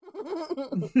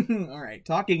All right,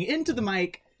 talking into the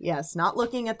mic. Yes, not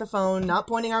looking at the phone, not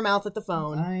pointing our mouth at the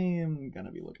phone. I am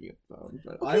gonna be looking at the phone,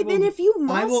 but okay, then if you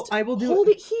must, I will hold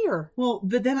it here. Well,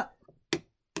 but then.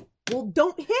 Well,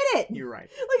 don't hit it. You're right.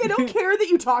 Like, I don't care that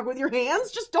you talk with your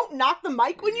hands. Just don't knock the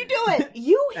mic when you do it.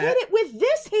 You hit it with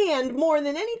this hand more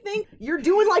than anything. You're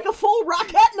doing like a full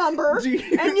Rockette number,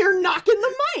 and you're knocking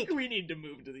the mic. We need to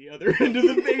move to the other end of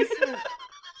the basement.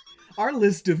 Our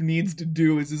list of needs to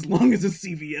do is as long as a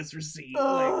CVS receipt.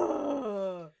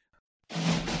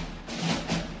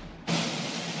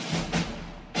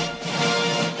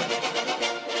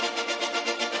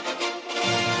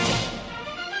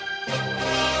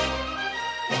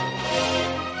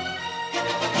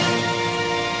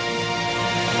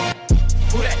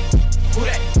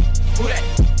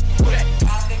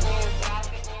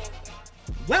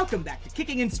 Welcome back to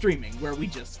Kicking and Streaming, where we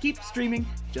just keep streaming,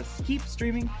 just keep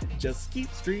streaming, just keep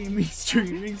streaming,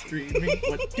 streaming.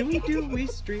 What do? We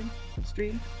stream.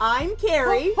 I'm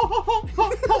Carrie.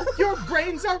 Your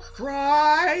brains are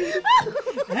fried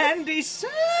and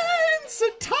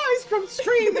desensitized from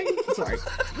streaming. Sorry.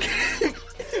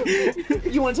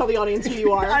 You want to tell the audience who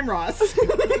you are? I'm Ross.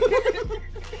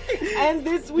 And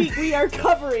this week we are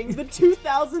covering the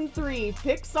 2003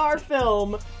 Pixar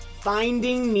film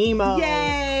Finding Nemo.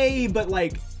 Yay! But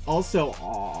also,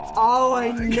 oh,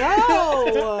 I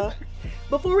know!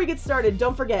 Before we get started,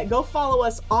 don't forget, go follow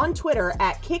us on Twitter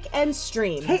at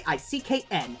KickandStream.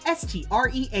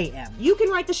 KicknStream. You can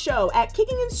write the show at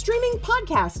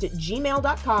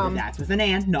kickingandstreamingpodcast@gmail.com. That's with an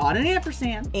and, not an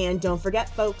ampersand. And don't forget,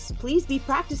 folks, please be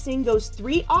practicing those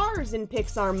 3 R's in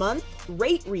Pixar month.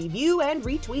 Rate, review, and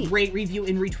retweet. Rate, review,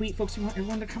 and retweet. Folks, we want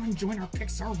everyone to come and join our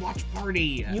Pixar watch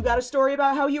party. You got a story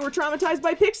about how you were traumatized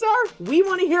by Pixar? We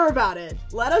want to hear about it.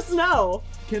 Let us know.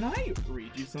 Can I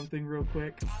read you something real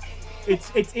quick?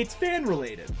 It's fan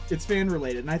related. It's fan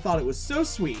related, and I thought it was so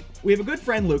sweet. We have a good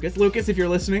friend, Lucas. Lucas, if you're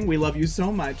listening, we love you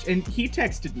so much. And he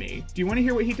texted me. Do you want to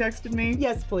hear what he texted me?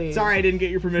 Yes, please. Sorry I didn't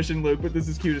get your permission, Luke, but this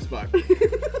is cute as fuck.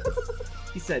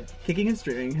 He said, Kicking and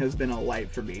Streaming has been a light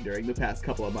for me during the past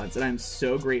couple of months, and I'm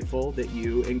so grateful that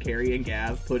you and Carrie and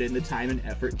Gav put in the time and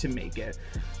effort to make it.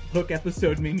 Hook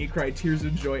episode made me cry tears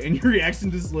of joy, and your reaction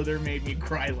to Slither made me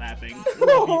cry laughing.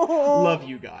 Love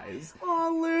you guys.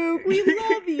 Oh, Luke, we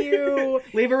love you.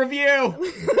 Leave a review.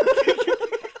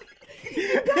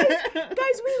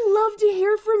 Guys, we love to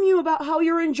hear from you about how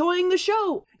you're enjoying the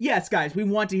show. Yes, guys, we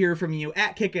want to hear from you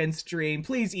at Kick and Stream.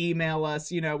 Please email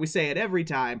us. You know, we say it every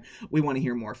time. We want to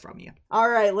hear more from you. All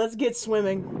right, let's get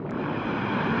swimming.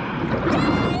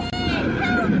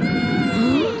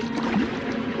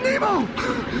 Nemo!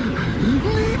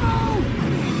 Nemo!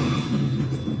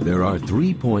 There are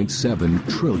 3.7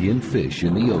 trillion fish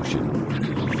in the ocean.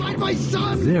 Find my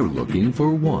son! They're looking for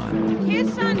one.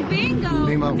 His son Bingo.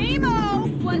 Nemo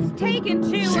was taken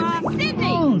to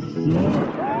Sydney. Oh,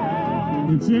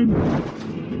 sure. It's in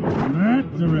that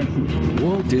direction.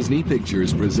 Walt Disney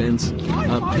Pictures presents a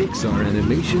Pixar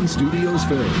Animation Studios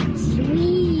film.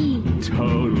 Sweet.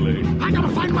 Totally. I gotta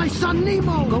find my son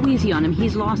Nemo! Go easy on him.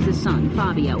 He's lost his son,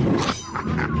 Fabio.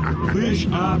 Fish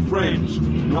are friends,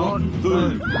 not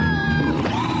food.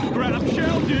 Grab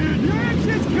shell, dude. Your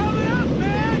exit's coming up,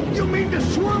 man. You mean the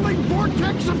swirling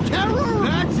vortex of terror?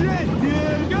 That's it,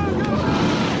 dude. Go, go.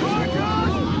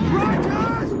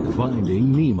 Rockers!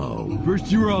 Finding Nemo.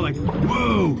 First you were all like,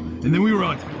 whoa. And then we were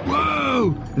like,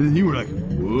 whoa. And then you were like,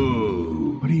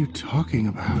 whoa. What are you talking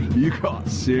about? You got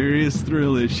serious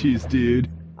thrill issues, dude.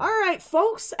 All right,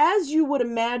 folks, as you would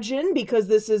imagine, because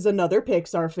this is another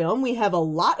Pixar film, we have a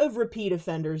lot of repeat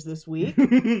offenders this week.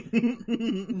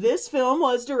 This film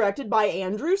was directed by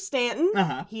Andrew Stanton.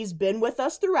 He's been with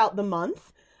us throughout the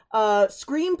month.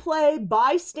 Screenplay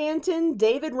by Stanton,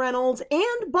 David Reynolds,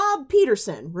 and Bob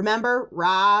Peterson. Remember,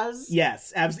 Roz?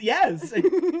 Yes, yes.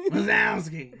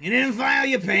 Wazowski, you didn't file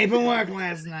your paperwork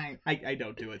last night. I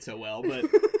don't do it so well, but...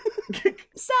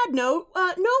 Sad note,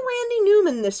 no Randy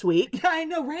Newman this week. I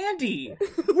know, Randy.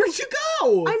 Where'd you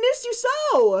go? I miss you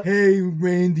so. Hey,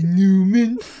 Randy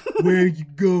Newman. Where you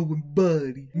going,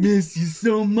 buddy? Miss you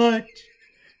so much.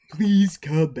 Please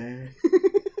come back.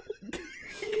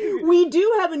 We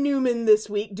do have a Newman this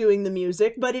week doing the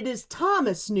music, but it is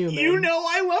Thomas Newman. You know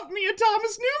I love me a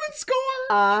Thomas Newman score.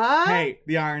 Uh-huh. Hey,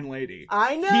 the Iron Lady.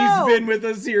 I know. He's been with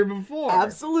us here before.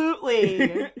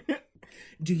 Absolutely.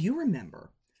 Do you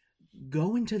remember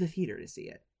going to the theater to see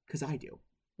it? Because I do.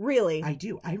 Really? I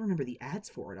do. I remember the ads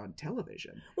for it on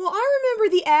television. Well, I remember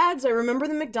the ads. I remember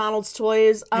the McDonald's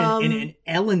toys. And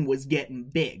Ellen was getting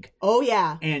big. Oh,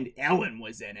 yeah. And Ellen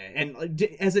was in it. And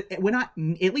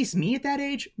at least me at that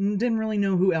age, didn't really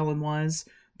know who Ellen was.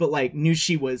 but like knew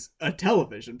she was a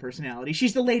television personality.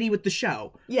 She's the lady with the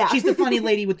show. Yeah. She's the funny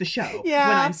lady with the show. Yeah.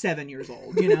 When I'm 7 years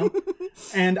old, you know?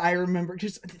 And I remember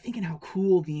just thinking how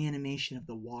cool the animation of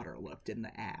the water looked in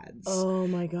the ads. Oh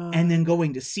my god. And then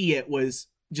going to see it was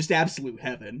just absolute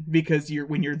heaven, because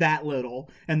when you're that little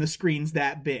and the screen's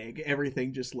that big,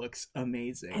 everything just looks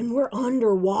amazing. And we're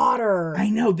underwater. I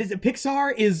know.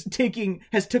 Pixar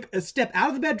has took a step out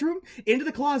of the bedroom into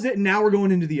the closet, and now we're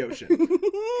going into the ocean.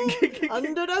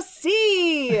 Under the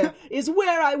sea is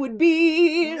where I would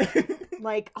be.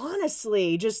 Like,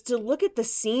 honestly, just to look at the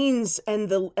scenes and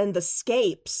the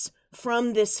scapes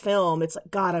from this film, it's like,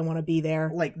 God, I want to be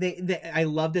there. Like, I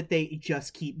love that they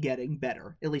just keep getting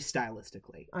better, at least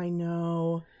stylistically. I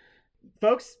know.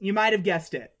 Folks, you might have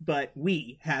guessed it, but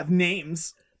we have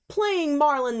names. Playing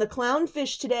Marlin the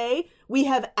Clownfish today, we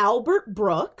have Albert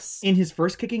Brooks. In his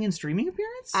first Kicking and Streaming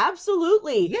appearance?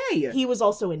 Absolutely. Yay! He was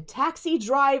also in Taxi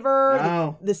Driver,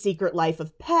 Oh. The Secret Life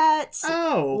of Pets,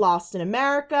 Oh! Lost in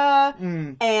America,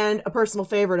 Mm. and a personal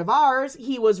favorite of ours,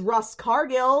 he was Russ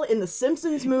Cargill in the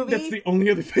Simpsons movie. That's the only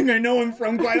other thing I know him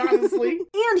from, quite honestly.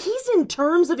 And he's in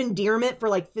Terms of Endearment for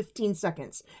like 15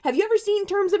 seconds. Have you ever seen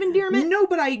Terms of Endearment? No,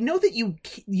 but I know that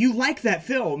you like that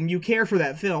film. You care for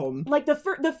that film. Like the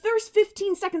first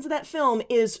 15 seconds of that film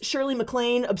is Shirley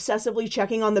MacLaine obsessively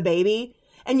checking on the baby,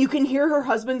 and you can hear her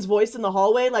husband's voice in the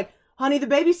hallway like, "Honey, the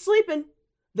baby's sleeping.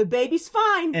 The baby's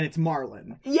fine." And it's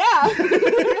Marlin. Yeah.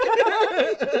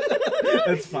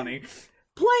 That's funny.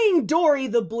 Playing Dory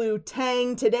the Blue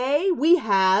Tang today, we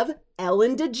have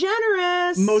Ellen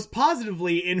DeGeneres. Most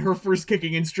positively in her first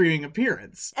Kicking and Streaming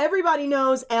appearance. Everybody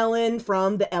knows Ellen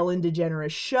from The Ellen DeGeneres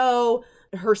Show,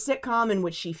 her sitcom in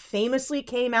which she famously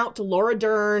came out to Laura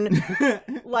Dern.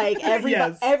 Like,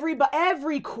 Yes.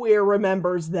 every queer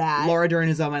remembers that. Laura Dern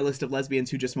is on my list of lesbians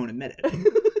who just won't admit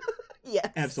it. Yes.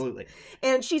 Absolutely.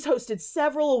 And she's hosted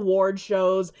several award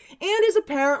shows and is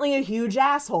apparently a huge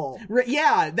asshole.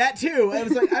 Yeah, that too.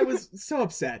 I was so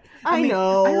upset. I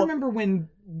know. I remember when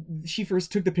she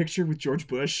first took the picture with George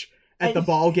Bush at the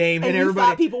ball game, and you everybody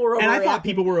thought people were and I thought overreacting.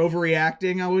 people were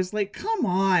overreacting. I was like, come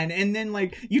on. And then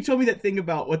like you told me that thing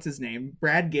about what's his name?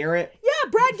 Brad Garrett.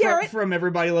 Yeah, Brad Garrett. From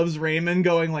Everybody Loves Raymond,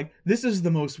 going like, this is the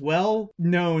most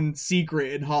well-known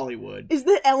secret in Hollywood. Is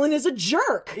that Ellen is a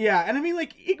jerk. Yeah, and I mean,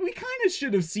 like, we kind of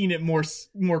should have seen it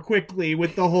more quickly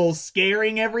with the whole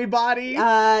scaring everybody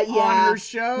Yeah. on her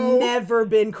show. Never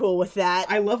been cool with that.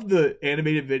 I love the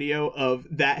animated video of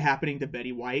that happening to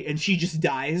Betty White, and she just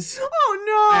dies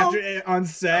Oh no. on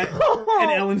set,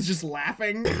 and Ellen's just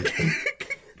laughing.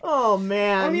 Oh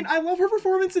man. I mean, I love her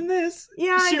performance in this.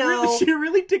 Yeah, I know. She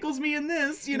really tickles me in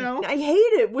this, you know? I hate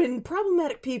it when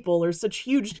problematic people are such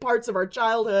huge parts of our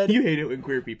childhood. You hate it when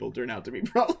queer people turn out to be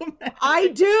problematic. I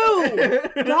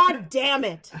do. God damn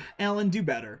it. Ellen, do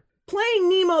better. Playing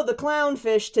Nemo the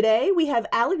Clownfish today, we have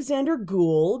Alexander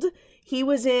Gould. He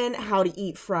was in How to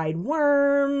Eat Fried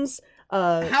Worms.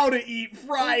 How to Eat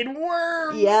Fried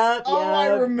Worms! Yep, Oh, I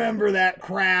yep. remember that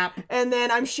crap. And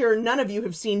then I'm sure none of you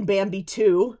have seen Bambi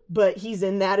 2, but he's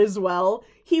in that as well.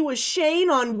 He was Shane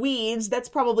on Weeds. That's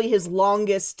probably his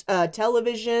longest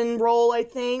television role, I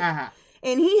think. Uh-huh.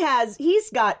 And he's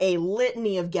got a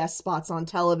litany of guest spots on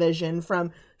television,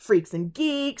 from Freaks and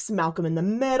Geeks, Malcolm in the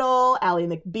Middle, Ally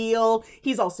McBeal.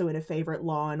 He's also in a favorite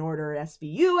Law and Order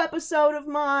SVU episode of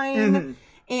mine. Mm-hmm.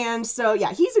 And so,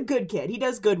 yeah, he's a good kid. He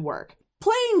does good work.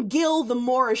 Playing Gil the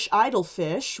Moorish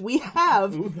Idlefish, we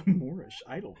have... Ooh, the Moorish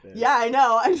Idlefish. Yeah, I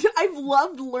know. I've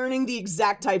loved learning the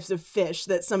exact types of fish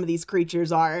that some of these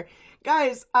creatures are.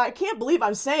 Guys, I can't believe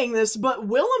I'm saying this, but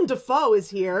Willem Dafoe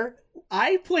is here.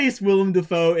 I place Willem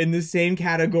Dafoe in the same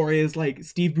category as, like,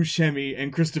 Steve Buscemi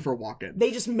and Christopher Walken.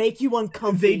 They just make you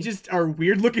uncomfy. They just are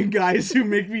weird-looking guys who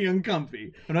make me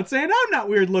uncomfy. I'm not saying I'm not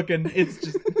weird-looking. It's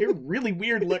just, they're really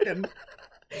weird-looking.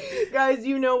 Guys,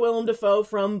 you know Willem Dafoe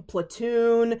from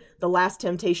Platoon, The Last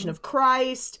Temptation of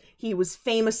Christ. He was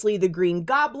famously the Green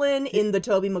Goblin in the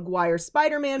Tobey Maguire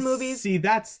Spider-Man movies. See,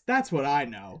 that's what I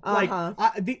know. Uh-huh.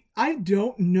 Like, I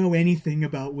don't know anything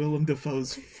about Willem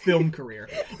Dafoe's film career.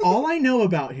 All I know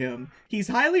about him, he's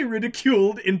highly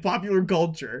ridiculed in popular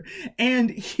culture, and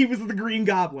he was the Green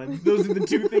Goblin. Those are the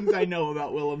two things I know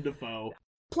about Willem Dafoe.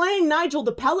 Playing Nigel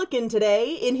the Pelican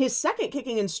today, in his second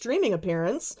Kicking and Streaming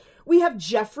appearance, we have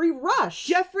Jeffrey Rush.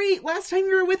 Jeffrey, last time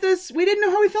you were with us, we didn't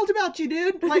know how we felt about you,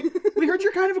 dude. Like, we heard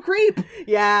you're kind of a creep.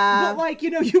 Yeah. But, like,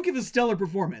 you know, you give a stellar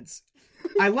performance.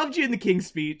 I loved you in The King's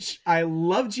Speech. I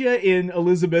loved you in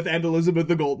Elizabeth and Elizabeth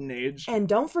the Golden Age. And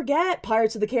don't forget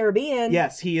Pirates of the Caribbean.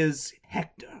 Yes, he is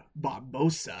Hector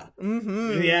Barbosa.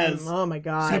 Mm-hmm. Yes. Oh my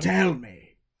god. So tell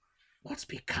me, What's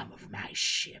become of my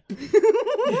ship?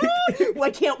 Well, I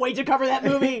can't wait to cover that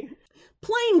movie.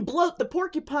 Playing Bloat the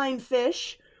porcupine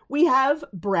fish, we have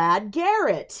Brad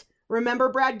Garrett. Remember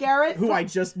Brad Garrett? Who I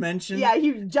just mentioned? Yeah,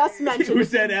 you just mentioned. Who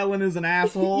said Ellen is an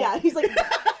asshole? Yeah, he's like,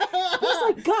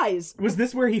 guys. Was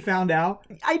this where he found out?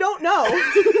 I don't know.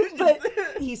 But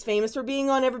he's famous for being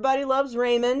on Everybody Loves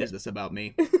Raymond. Is this about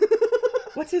me?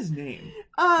 What's his name?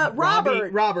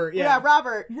 Robert. Robert, yeah. Yeah,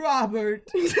 Robert.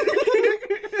 Robert.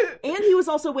 And he was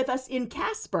also with us in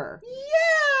Casper.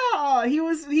 Yeah!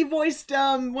 He voiced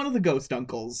one of the ghost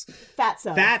uncles.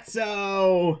 Fatso.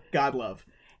 Fatso! God love.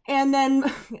 And then,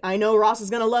 I know Ross is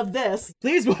gonna love this.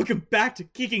 Please welcome back to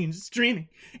Kicking and Streaming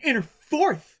in her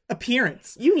 4th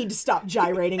appearance. You need to stop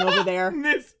gyrating over there.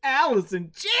 Miss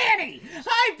Allison Janney!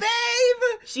 Hi,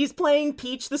 babe! She's playing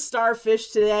Peach the Starfish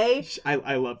today.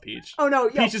 I love Peach. Oh no,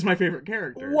 yeah. Peach is my favorite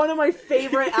character. One of my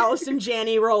favorite Allison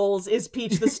Janney roles is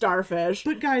Peach the Starfish.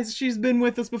 But guys, she's been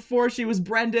with us before. She was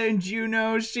Brenda in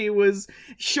Juno. She was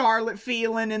Charlotte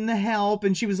Phelan in The Help.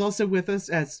 And she was also with us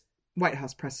as White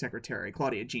House Press Secretary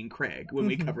Claudia Jean Craig when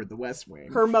we covered The West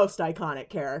Wing. Her most iconic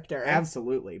character.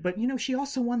 Absolutely. But, she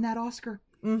also won that Oscar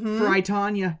for I,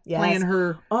 Tonya, Yes. playing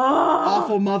her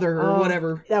awful mother or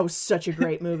whatever. That was such a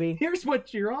great movie. Here's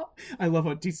what you're all... I love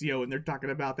on TCO when they're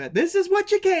talking about that. This is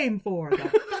what you came for. The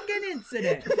fucking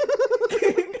incident.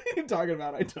 Talking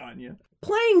about I, Tonya.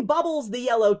 Playing Bubbles the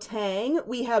Yellow Tang,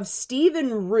 we have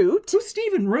Stephen Root. Who's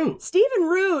Stephen Root? Stephen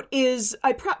Root is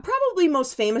probably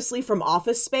most famously from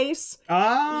Office Space.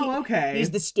 Oh, okay.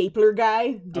 He's the stapler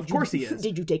guy. Of course he is.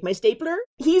 Did you take my stapler?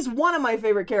 He's one of my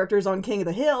favorite characters on King of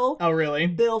the Hill. Oh, really?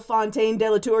 Bill Fontaine de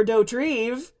la Tour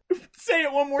d'Autrive. Say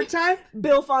it one more time.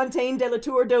 Bill Fontaine de la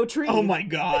Tour d'Autrive. Oh my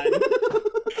god.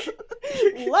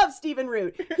 Love Stephen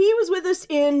Root. He was with us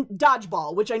in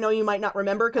Dodgeball, which I know you might not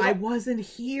remember because I wasn't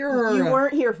here. You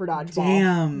weren't here for Dodgeball.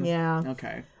 Damn. Yeah.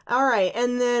 Okay. All right,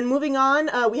 and then moving on,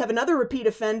 we have another repeat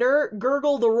offender,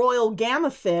 Gurgle the Royal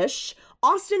Gamma Fish,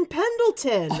 Austin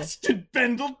Pendleton. Austin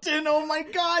Pendleton, oh my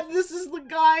god, this is the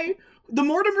guy, the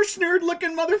Mortimer Snerd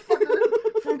looking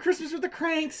motherfucker from Christmas with the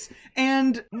Cranks,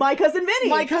 and My Cousin Vinny.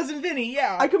 My Cousin Vinny,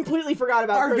 yeah. I completely forgot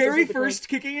about our Christmas very with the first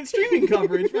Cranks. Kicking and Streaming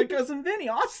coverage. My Cousin Vinny.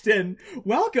 Austin,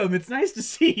 welcome. It's nice to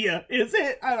see you. Is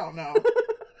it? I don't know.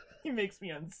 He makes me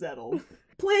unsettled.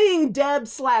 Playing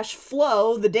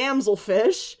Deb/Flo, the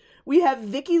damselfish, we have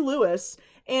Vicki Lewis,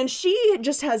 and she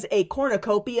just has a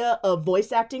cornucopia of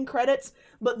voice acting credits,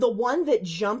 but the one that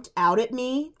jumped out at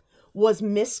me was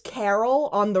Miss Carol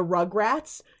on the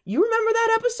Rugrats. You remember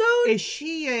that episode? Is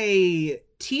she a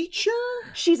teacher?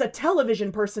 She's a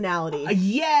television personality.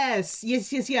 Yes.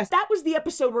 That was the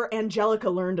episode where Angelica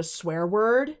learned a swear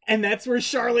word. And that's where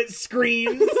Charlotte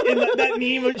screams in that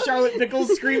meme of Charlotte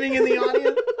Pickles screaming in the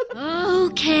audience.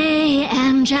 Okay,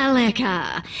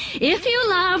 Angelica. If you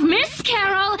love Miss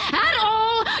Carol at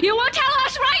all, you will tell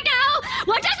us right now,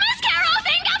 what does Miss Carol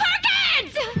think of her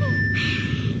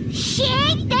kids? She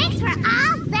thinks we're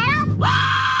all little.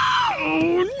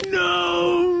 Oh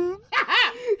no!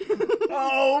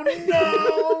 Oh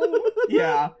no!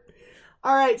 Yeah.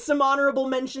 All right, some honorable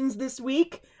mentions this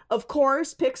week. Of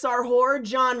course, Pixar whore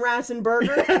John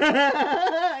Rassenberger.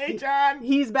 Hey, John.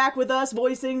 He's back with us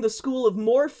voicing the school of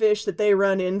moorfish that they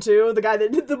run into. The guy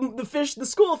that, the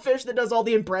school of fish that does all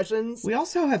the impressions. We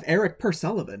also have Eric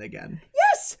Pursullivan again.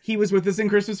 Yes! He was with us in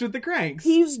Christmas with the Cranks.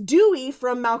 He's Dewey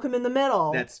from Malcolm in the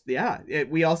Middle.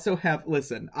 We also have,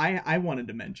 listen, I wanted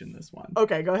to mention this one.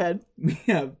 Okay, go ahead. We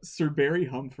have Sir Barry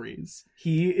Humphries.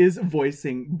 He is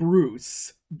voicing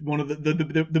Bruce, one of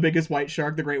the biggest white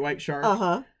shark, the great white shark.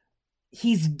 Uh-huh.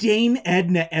 He's Dame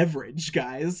Edna Everage,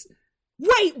 guys.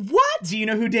 Wait, what? Do you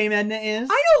know who Dame Edna is?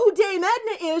 I know who Dame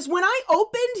Edna is. When I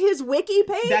opened his wiki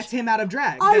page... That's him out of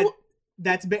drag.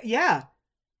 Yeah.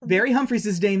 Barry Humphries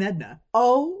is Dame Edna.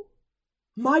 Oh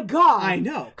my god. I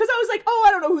know. Because I was like, I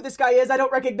don't know who this guy is. I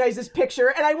don't recognize his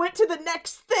picture. And I went to the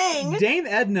next thing. Dame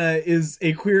Edna is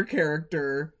a queer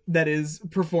character that is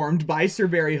performed by Sir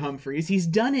Barry Humphries. He's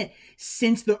done it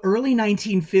since the early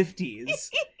 1950s.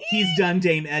 He's done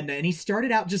Dame Edna, and he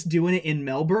started out just doing it in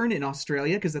Melbourne in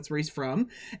Australia because that's where he's from.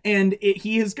 And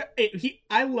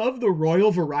I love the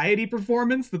royal variety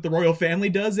performance that the royal family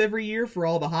does every year for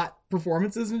all the hot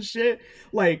performances and shit.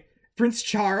 Like, Prince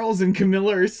Charles and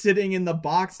Camilla are sitting in the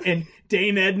box, and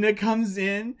Dame Edna comes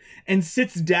in and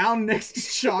sits down next to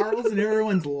Charles, and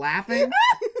everyone's laughing.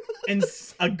 And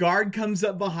a guard comes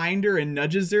up behind her and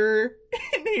nudges her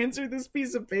and hands her this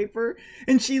piece of paper.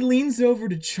 And she leans over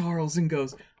to Charles and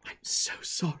goes, "I'm so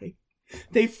sorry.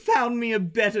 They found me a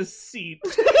better seat."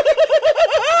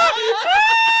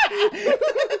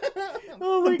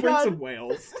 Oh my the Prince god. of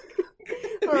Wales.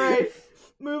 All right.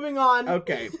 Moving on.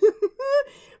 Okay.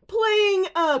 Playing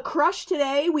Crush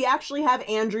today, we actually have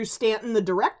Andrew Stanton, the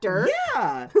director.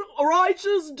 Yeah.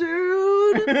 Righteous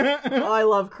dude. Oh, I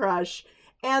love Crush.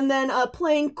 And then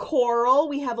playing Coral,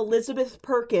 we have Elizabeth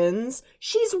Perkins.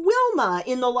 She's Wilma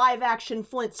in the live-action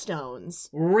Flintstones.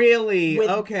 Really?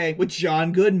 Okay. With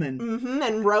John Goodman. Mm-hmm.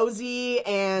 And Rosie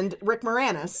and Rick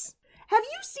Moranis. Have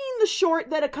you seen the short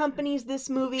that accompanies this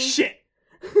movie? Shit.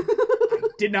 I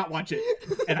did not watch it,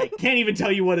 and I can't even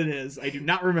tell you what it is. I do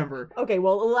not remember. Okay,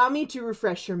 well, allow me to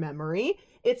refresh your memory.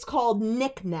 It's called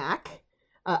Knick Knack.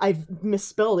 I've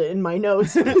misspelled it in my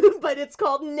notes, but it's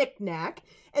called Knick Knack.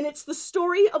 And it's the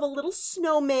story of a little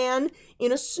snowman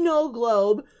in a snow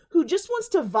globe who just wants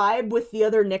to vibe with the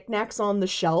other knickknacks on the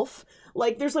shelf.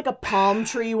 Like, there's like a palm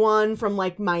tree one from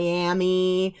like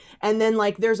Miami, and then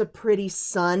like there's a pretty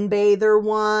sunbather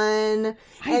one.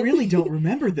 I really don't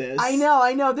remember this. I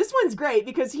know. This one's great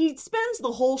because he spends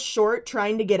the whole short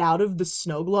trying to get out of the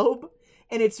snow globe,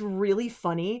 and it's really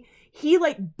funny. He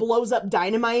like blows up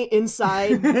dynamite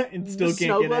inside and still the can't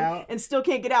snow get globe out. and still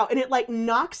can't get out, and it like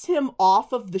knocks him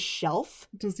off of the shelf.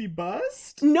 Does he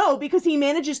bust? No, because he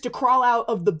manages to crawl out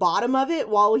of the bottom of it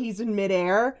while he's in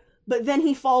midair. But then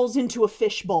he falls into a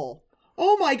fishbowl.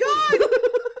 Oh my god!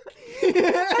 And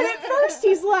at first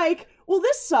he's like, well,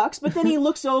 this sucks. But then he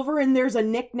looks over and there's a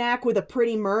knick-knack with a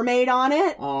pretty mermaid on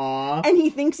it. Aww. And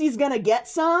he thinks he's gonna get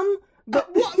some. But,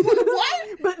 what?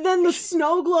 But then the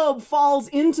snow globe falls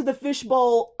into the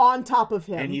fishbowl on top of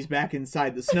him. And he's back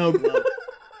inside the snow globe.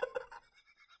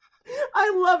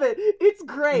 I love it. It's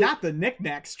great. Not the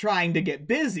knickknacks trying to get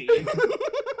busy.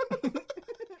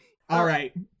 All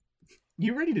right.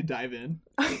 You ready to dive in?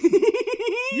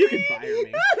 You can fire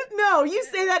me. No, you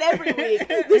say that every week.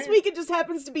 This week it just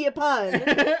happens to be a pun.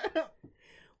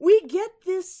 We get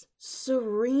this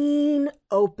serene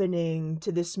opening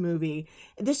to this movie.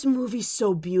 This movie's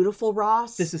so beautiful,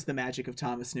 Ross. This is the magic of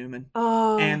Thomas Newman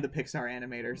Oh. and the Pixar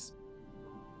animators.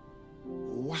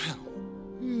 Wow.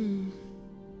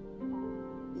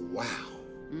 Wow.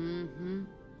 Mm-hmm.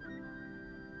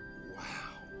 Wow.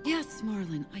 Yes,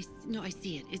 Marlon. I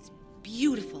see it. It's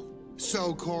beautiful.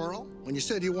 So, Coral, when you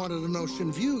said you wanted an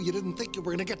ocean view, you didn't think you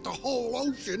were going to get the whole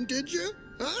ocean, did you?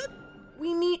 Huh?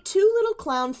 We meet two little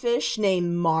clownfish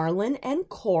named Marlin and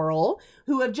Coral,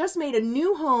 who have just made a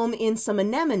new home in some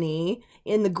anemone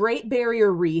in the Great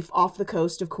Barrier Reef off the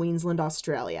coast of Queensland,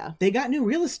 Australia. They got new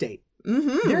real estate.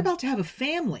 Mm-hmm. They're about to have a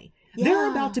family. Yeah.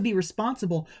 They're about to be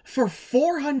responsible for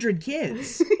 400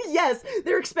 kids. Yes,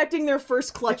 they're expecting their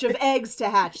first clutch of eggs to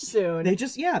hatch soon. They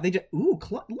just, ooh,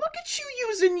 look at you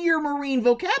using your marine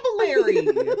vocabulary.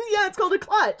 Yeah, it's called a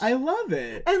clutch. I love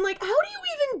it. And, like, how do you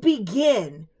even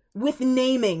begin with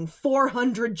naming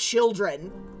 400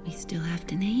 children? We still have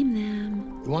to name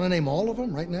them. You want to name all of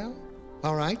them right now?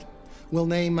 All right. We'll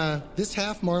name this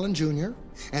half Marlin Jr.,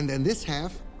 and then this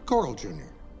half Coral Jr.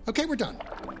 Okay, we're done.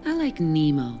 I like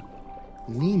Nemo.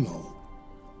 Nemo?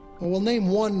 Well, we'll name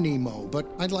one Nemo, but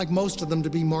I'd like most of them to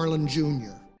be Marlin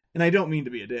Jr. And I don't mean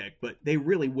to be a dick, but they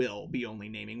really will be only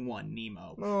naming one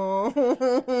Nemo.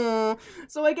 Oh.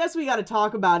 So I guess we gotta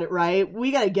talk about it, right?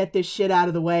 We gotta get this shit out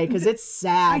of the way, because it's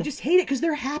sad. I just hate it because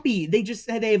they're happy. They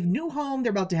have new home.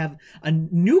 They're about to have a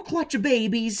new clutch of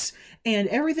babies, and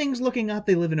everything's looking up.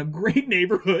 They live in a great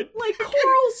neighborhood. Like,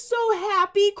 Coral's so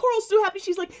happy.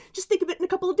 She's like, just think of it, in a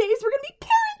couple of days, we're gonna be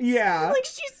parents. Yeah. Like,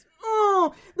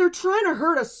 they're trying to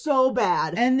hurt us so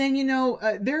bad. And then,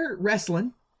 they're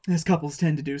wrestling, as couples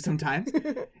tend to do sometimes.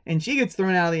 And she gets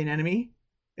thrown out of the anemone.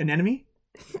 Anemone?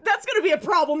 That's gonna be a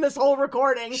problem this whole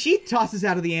recording. She tosses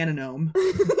out of the anemone.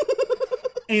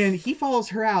 And he follows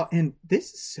her out, and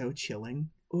this is so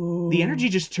chilling. Ooh. The energy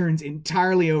just turns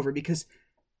entirely over because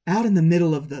out in the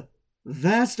middle of the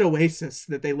vast oasis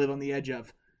that they live on the edge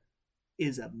of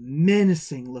is a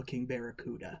menacing looking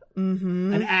barracuda.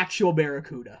 Mm-hmm. An actual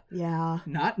barracuda. Yeah.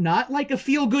 Not like a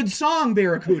feel-good song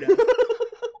barracuda.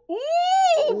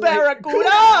 Ooh,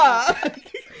 barracuda!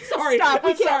 Sorry. Stop,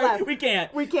 we I'm can't sorry. laugh. We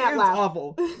can't. We can't it's laugh.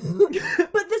 Awful.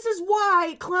 But this is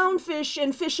why clownfish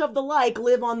and fish of the like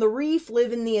live on the reef,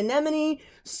 live in the anemone,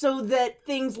 so that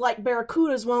things like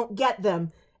barracudas won't get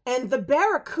them. And the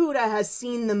barracuda has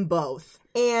seen them both.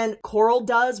 And Coral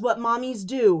does what mommies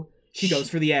do. She goes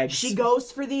for the eggs. She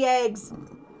goes for the eggs.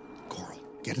 Coral,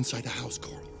 get inside the house,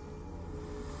 Coral.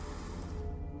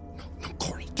 No,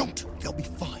 Coral, don't. They'll be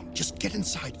fine. Just get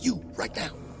inside. You, right now.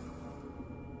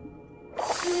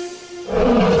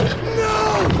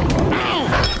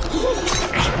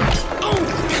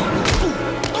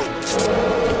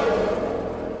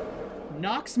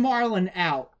 Knocks Marlin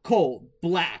out, cold,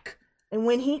 black. And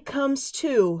when he comes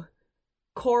to,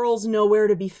 Coral's nowhere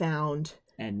to be found.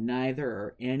 And neither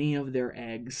are any of their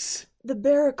eggs. The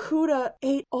barracuda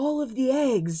ate all of the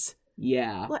eggs.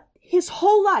 Yeah. His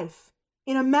whole life,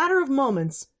 in a matter of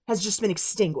moments, has just been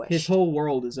extinguished. His whole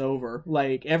world is over.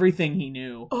 Like, everything he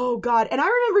knew. Oh, God. And I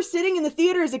remember sitting in the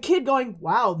theater as a kid going,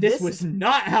 wow, this was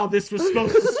not how this was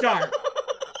supposed to start.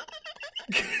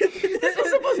 This was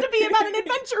supposed to be about an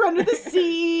adventure under the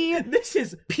sea. This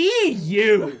is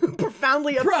P.U.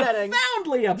 Profoundly upsetting.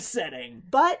 Profoundly upsetting.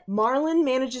 But Marlin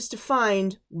manages to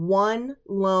find one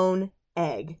lone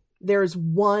egg. There's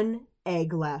one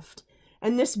egg left.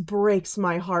 And this breaks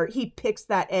my heart. He picks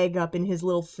that egg up in his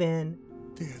little fin.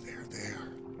 There.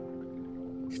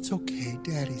 It's okay.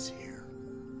 Daddy's here.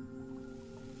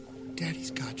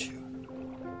 Daddy's got you.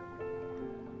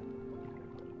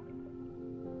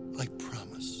 I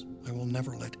promise I will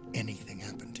never let anything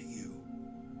happen to you.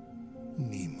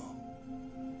 Nemo.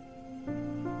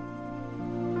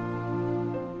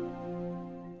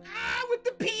 With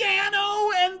the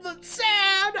piano and the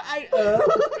sad. I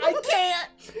can't.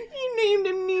 He named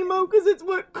him Nemo because it's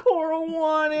what Coral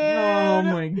wanted. Oh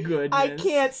my goodness. I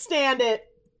can't stand it.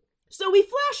 So we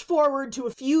flash forward to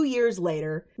a few years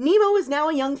later. Nemo is now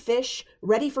a young fish,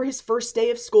 ready for his first day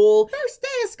of school. First day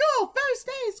of school.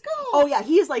 Oh yeah,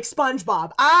 he is like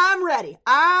SpongeBob. I'm ready.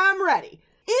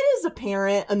 It is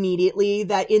apparent immediately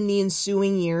that in the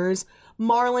ensuing years,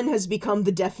 Marlin has become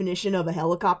the definition of a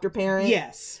helicopter parent.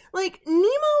 Yes. Like,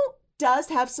 Nemo does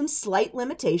have some slight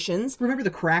limitations. Remember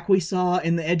the crack we saw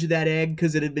in the edge of that egg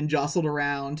because it had been jostled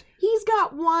around? He's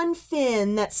got one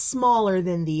fin that's smaller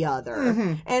than the other.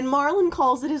 Mm-hmm. And Marlin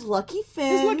calls it his lucky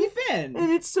fin. His lucky fin.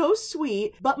 And it's so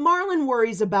sweet. But Marlin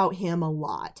worries about him a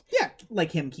lot. Yeah,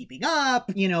 like him keeping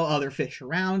up, other fish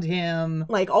around him.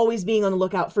 Like always being on the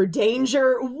lookout for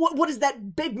danger. What is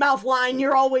that big mouth line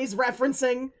you're always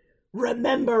referencing?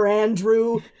 Remember,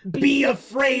 Andrew, be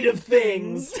afraid of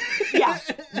things. Yeah,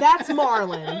 that's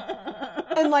Marlin.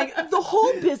 And like the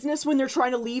whole business when they're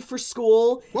trying to leave for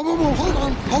school. Whoa,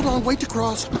 hold on, wait to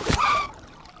cross.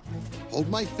 Hold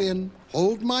my fin.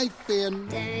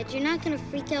 Dad, you're not gonna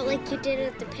freak out like you did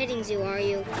at the petting zoo, are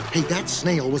you? Hey, that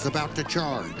snail was about to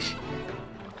charge.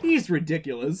 He's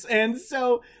ridiculous. And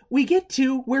so we get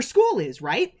to where school is,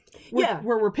 right?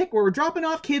 Where we're dropping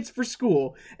off kids for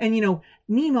school. And,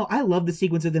 Nemo, I love the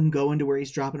sequence of them going to where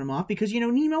he's dropping them off because,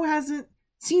 Nemo hasn't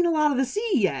seen a lot of the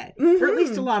sea yet, or at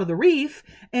least a lot of the reef,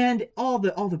 and all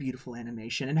the beautiful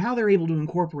animation and how they're able to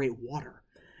incorporate water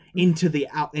into the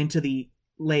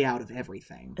layout of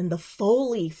everything. And the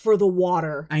Foley for the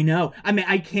water. I know. I mean,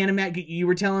 I can't imagine. You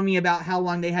were telling me about how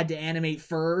long they had to animate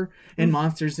fur in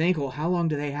Monsters, Inc. Well, how long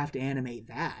do they have to animate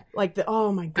that?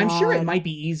 Oh my God. I'm sure it might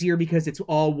be easier because it's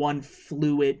all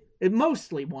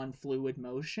mostly one fluid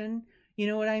motion. You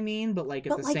know what I mean? But at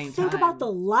the same time. Think about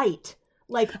the light.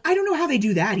 I don't know how they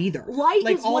do that either. Light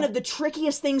is one of the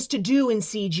trickiest things to do in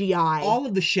CGI. All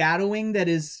of the shadowing that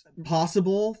is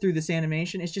possible through this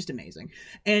animation is just amazing.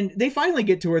 And they finally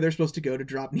get to where they're supposed to go to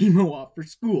drop Nemo off for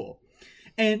school.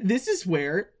 And this is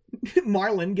where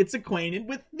Marlin gets acquainted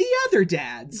with the other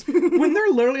dads. When they're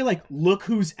literally like, look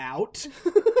who's out.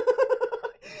 Yeah,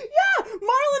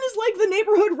 Marlin is like the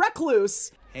neighborhood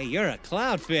recluse. Hey, you're a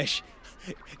clownfish.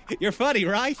 You're funny,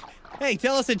 right? Hey,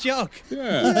 tell us a joke.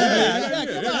 Yeah,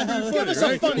 come on. Give us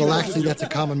a funny one. Well, actually, that's a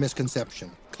common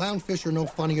misconception. Clownfish are no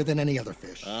funnier than any other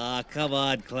fish. Come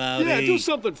on, Cloudy. Yeah, do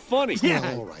something funny. Yeah.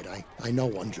 Well, all right, I know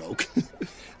one joke.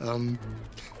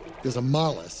 There's a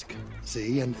mollusk,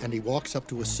 see, and he walks up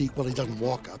to a seat. Well, he doesn't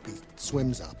walk up, he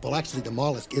swims up. Well, actually, the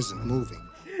mollusk isn't moving.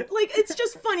 It's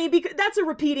just funny because that's a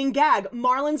repeating gag.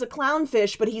 Marlin's a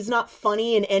clownfish, but he's not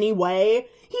funny in any way.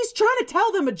 He's trying to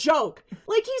tell them a joke.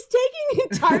 He's taking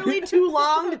entirely too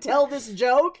long to tell this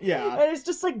joke. Yeah. And it's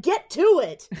just get to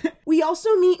it. We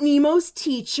also meet Nemo's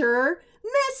teacher,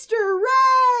 Mr.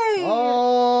 Ray!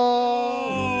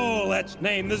 Oh, let's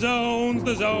name the zones.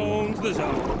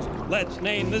 Let's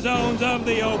name the zones of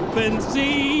the open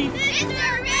sea.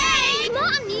 Mr. Ray! Come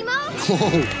on, Nemo!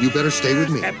 Oh, you better stay with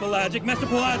me. Epipelagic,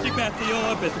 mesopelagic,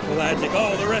 bathyol, abyssopelagic.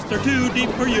 All the rest are too deep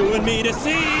for you and me to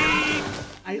see.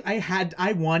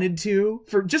 I wanted to,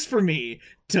 for me,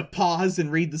 to pause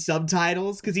and read the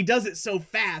subtitles, because he does it so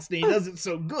fast and he does it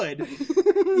so good.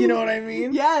 You know what I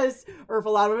mean? Yes. I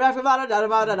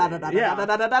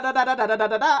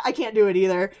can't do it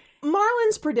either.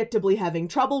 Marlin's predictably having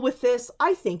trouble with this.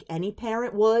 I think any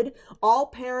parent would. All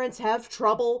parents have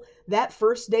trouble that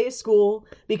first day of school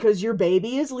because your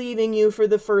baby is leaving you for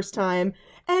the first time.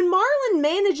 And Marlin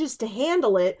manages to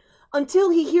handle it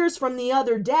until he hears from the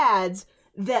other dads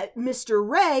that Mr.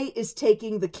 Ray is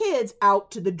taking the kids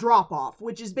out to the drop-off,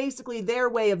 which is basically their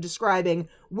way of describing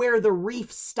where the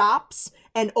reef stops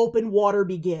and open water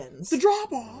begins. The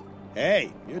drop-off!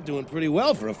 Hey, you're doing pretty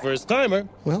well for a first-timer.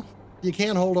 Well, you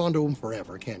can't hold on to them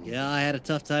forever, can you? Yeah, I had a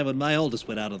tough time when my oldest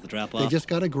went out on the drop-off. They just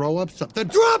gotta grow up some. The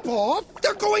drop-off?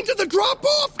 They're going to the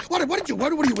drop-off? What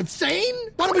are you insane?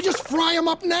 Why don't we just fry them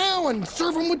up now and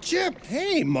serve them with chips?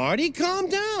 Hey, Marty, calm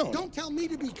down. Don't tell me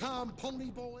to be calm, pony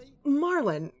boy.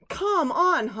 Marlon, come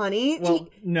on, honey. Well,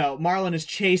 no, Marlon is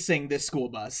chasing this school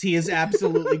bus. He is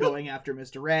absolutely going after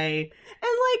Mr. Ray.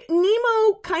 And,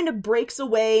 Nemo kind of breaks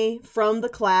away from the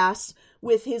class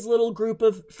with his little group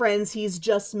of friends he's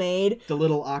just made. The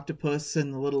little octopus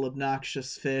and the little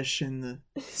obnoxious fish and the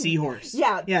seahorse.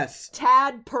 Yeah. Yes.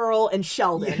 Tad, Pearl, and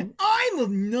Sheldon. Yeah. I'm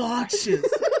obnoxious.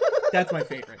 That's my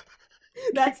favorite.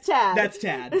 That's Tad. That's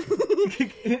Tad.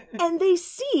 And they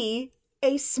see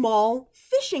a small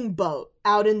fishing boat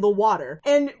out in the water.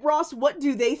 And Ross, what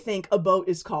do they think a boat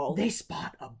is called? They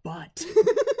spot a butt.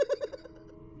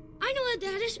 I know what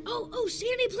that is. Oh,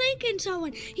 Sandy Plankin saw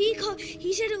one. He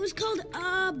said it was called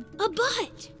a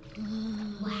butt.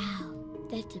 Wow,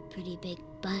 that's a pretty big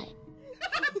butt.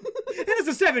 And as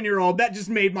a 7-year-old, that just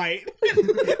made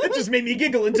me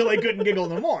giggle until I couldn't giggle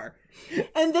no more.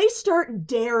 And they start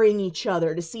daring each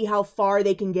other to see how far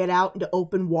they can get out into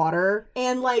open water.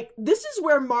 And, this is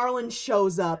where Marlon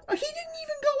shows up. He didn't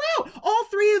even go out. All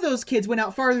 3 of those kids went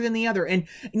out farther than the other. And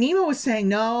Nemo was saying,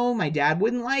 no, my dad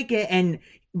wouldn't like it. And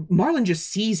Marlon just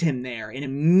sees him there and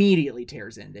immediately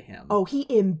tears into him. Oh, he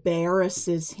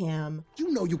embarrasses him. You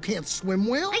know you can't swim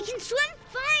well. I can swim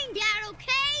fine, Dad, okay?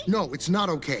 No, it's not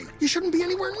okay. You shouldn't be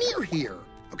anywhere near here.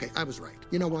 Okay, I was right.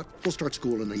 You know what? We'll start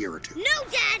school in a year or 2. No,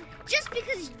 Dad! Just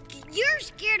because you're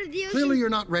scared of the ocean... Clearly you're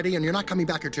not ready, and you're not coming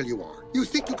back until you are. You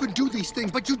think you can do these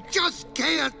things, but you just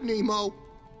can't, Nemo!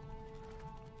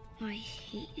 I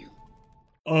hate you.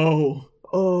 Oh,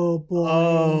 boy.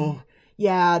 Oh.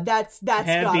 Yeah, that's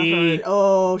gotta hurt.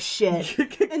 Oh, shit.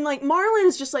 And, Marlon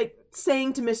is just,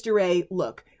 saying to Mr. Ray,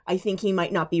 look, I think he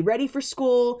might not be ready for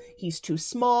school. He's too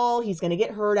small. He's gonna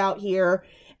get hurt out here.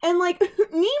 And,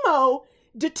 Nemo,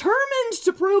 determined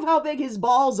to prove how big his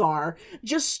balls are,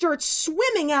 just starts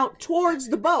swimming out towards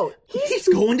the boat. He's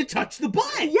going to touch the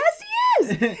butt. Yes, he is.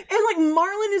 And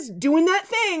Marlon is doing that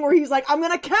thing where he's like, I'm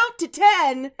gonna count to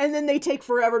 10, and then they take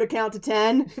forever to count to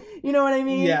 10. You know what I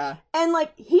mean? Yeah. And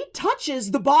he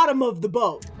touches the bottom of the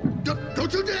boat.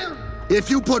 Don't you dare! If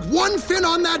you put one fin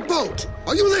on that boat,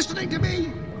 are you listening to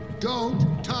me?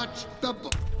 Don't touch the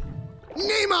boat.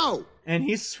 Nemo! And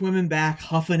he's swimming back,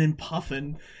 huffing and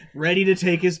puffing, ready to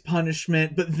take his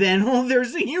punishment, but then,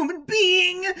 there's a human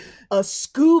being! A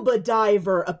scuba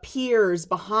diver appears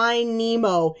behind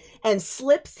Nemo and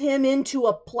slips him into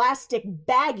a plastic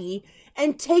baggie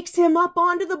and takes him up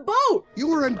onto the boat.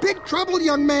 You are in big trouble,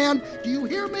 young man. Do you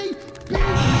hear me?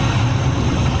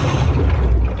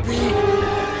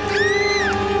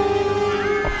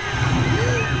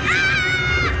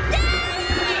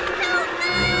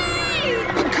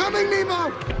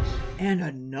 Nemo! And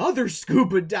another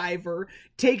scuba diver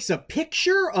takes a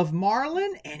picture of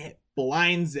Marlon and it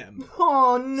blinds him.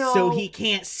 Oh no. So he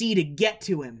can't see to get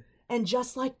to him. And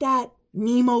just like that,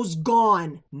 Nemo's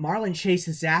gone. Marlon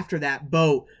chases after that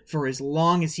boat for as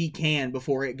long as he can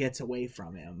before it gets away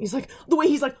from him. He's like,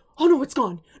 oh no, it's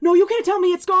gone. No, you can't tell me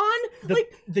it's gone.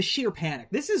 The sheer panic.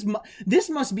 This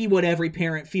must be what every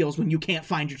parent feels when you can't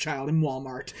find your child in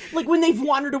Walmart. When they've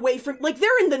wandered away from,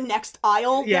 they're in the next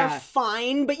aisle. Yeah. They're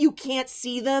fine, but you can't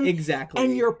see them. Exactly.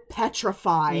 And you're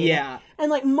petrified. Yeah.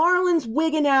 And Marlon's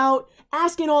wigging out,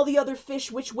 asking all the other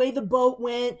fish which way the boat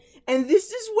went. And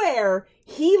this is where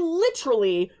he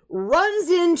literally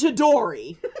runs into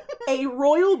Dory, a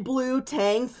royal blue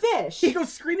tang fish. He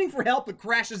goes screaming for help but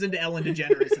crashes into Ellen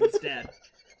DeGeneres instead.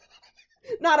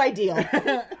 Not ideal.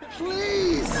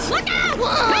 Please! Look out!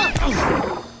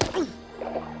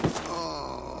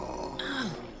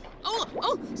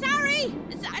 Oh, sorry!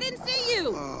 I didn't see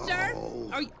you, sir.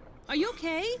 Are you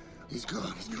okay? He's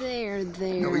gone. There.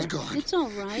 No, he's gone. It's all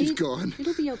right. He's gone.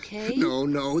 It'll be okay.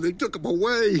 No, they took him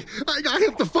away. I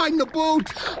have to find the boat.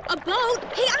 A boat?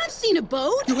 Hey, I've seen a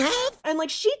boat. You have?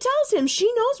 And she tells him she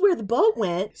knows where the boat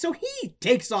went. So he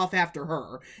takes off after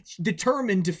her,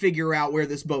 determined to figure out where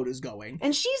this boat is going.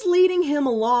 And she's leading him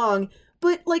along,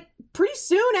 but pretty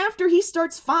soon after he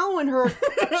starts following her,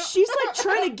 she's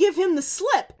trying to give him the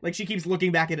slip. She keeps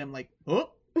looking back at him oh?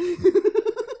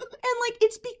 And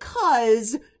it's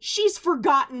because she's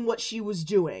forgotten what she was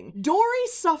doing. Dory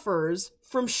suffers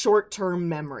from short-term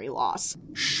memory loss.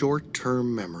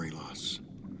 Short-term memory loss.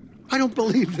 I don't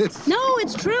believe this. No,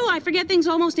 it's true. I forget things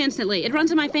almost instantly. It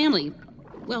runs in my family.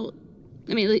 Well,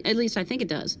 I mean, at least I think it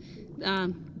does. Where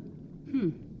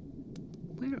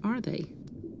are they?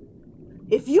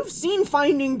 If you've seen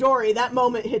Finding Dory, that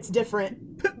moment hits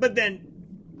different. But then...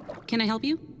 Can I help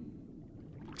you?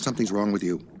 Something's wrong with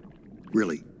you.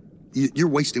 Really. You're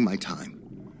wasting my time.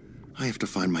 I have to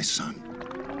find my son.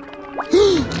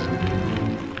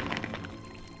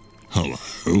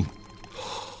 Hello?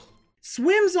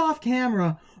 Swims off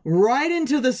camera right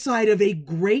into the side of a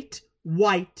great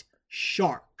white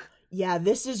shark. Yeah,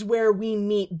 this is where we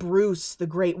meet Bruce, the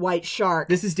great white shark.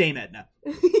 This is Dame Edna.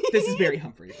 This is Barry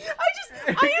Humphries.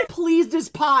 I am pleased as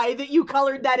pie that you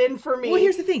colored that in for me. Well,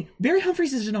 here's the thing. Barry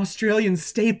Humphries is an Australian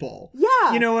staple.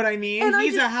 Yeah. You know what I mean? And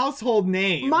He's a household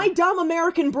name. My dumb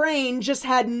American brain just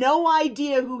had no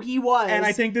idea who he was. And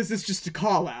I think this is just a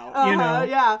call out, you know?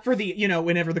 Yeah. For the,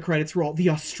 whenever the credits roll, the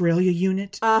Australia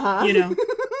unit. You know?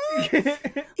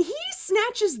 He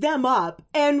snatches them up,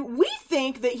 and we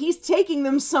think that he's taking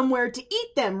them somewhere to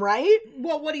eat them, right?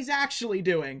 Well, what he's actually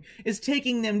doing is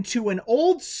taking them to an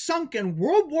old sunken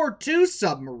World War II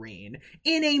submarine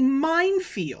in a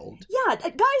minefield. Yeah,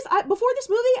 guys, before this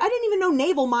movie, I didn't even know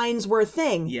naval mines were a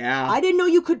thing. Yeah. I didn't know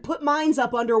you could put mines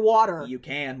up underwater. You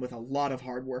can, with a lot of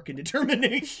hard work and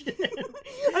determination.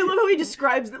 I love how he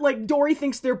describes that, like, Dory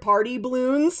thinks they're party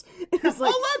balloons. It's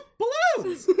like, oh, look,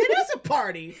 balloons! It is a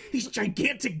party! These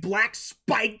gigantic black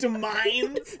spiked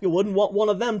mines! You wouldn't want one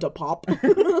of them to pop. And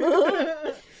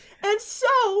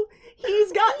so,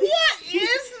 he's got... What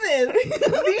is this?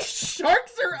 These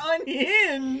sharks are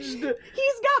unhinged!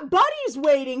 He's got buddies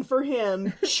waiting for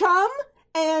him. Chum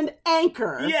and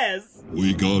Anchor. Yes.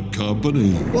 We got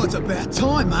company. Well, it's about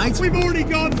time, mate. We've already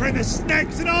gone through the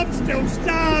snacks and I'm still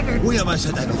starving. We almost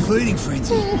had to have a feeding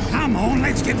frenzy. Come on,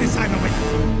 let's get this over with.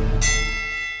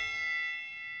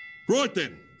 Right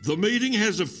then, the meeting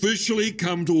has officially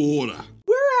come to order.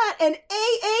 We're at an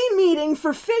AA meeting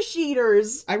for fish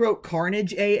eaters. I wrote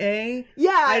Carnage AA?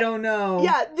 Yeah. I don't know.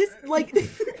 Yeah, these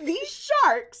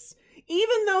sharks,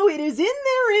 even though it is in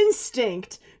their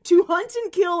instinct to hunt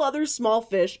and kill other small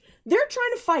fish, they're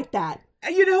trying to fight that.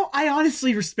 You know, I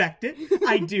honestly respect it.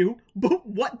 I do. But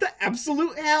what the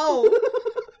absolute hell?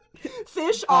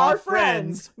 Fish are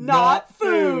friends, not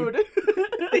food.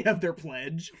 They have their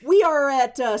pledge. We are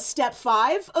at step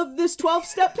 5 of this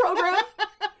 12-step program.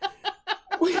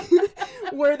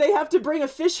 Where they have to bring a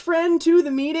fish friend to the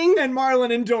meeting. And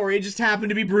Marlin and Dory just happen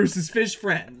to be Bruce's fish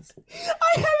friends.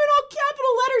 I have it all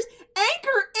capital letters.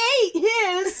 Anchor ate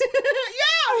his. Yeah!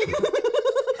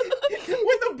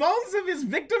 With the bones of his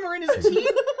victim are in his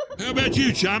teeth. How about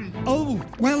you, chum? Oh,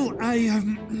 well, I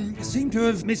seem to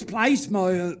have misplaced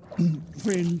my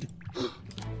friend.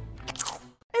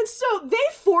 And so they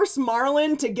force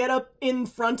Marlin to get up in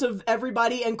front of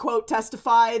everybody and, quote,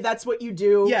 testify. That's what you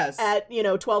do at,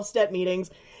 12-step meetings.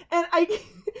 And I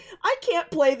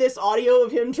can't play this audio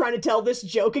of him trying to tell this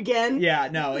joke again. Yeah,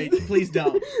 no, please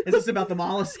don't. Is this about the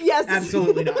mollusk? Yes.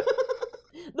 Absolutely not.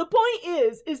 The point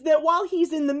is that while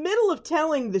he's in the middle of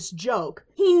telling this joke,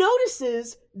 he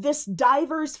notices this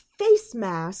diver's face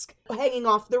mask hanging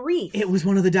off the reef. It was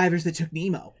one of the divers that took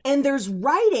Nemo. And there's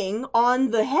writing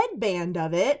on the headband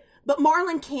of it, but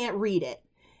Marlin can't read it.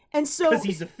 And so... Because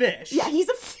he's a fish. Yeah, he's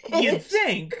a fish. You'd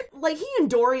think. Like, he and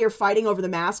Dory are fighting over the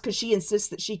mask because she insists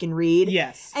that she can read.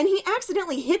 Yes. And he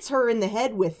accidentally hits her in the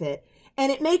head with it,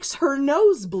 and it makes her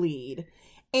nose bleed.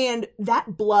 And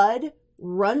that blood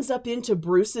runs up into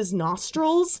Bruce's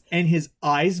nostrils. And his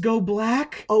eyes go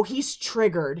black? Oh, he's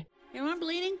triggered. You aren't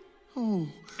bleeding? Oh.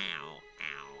 Ow, ow,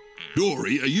 ow.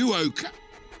 Dory, are you okay?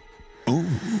 Oh,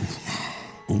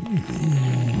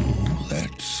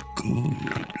 that's good.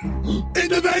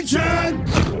 Intervention!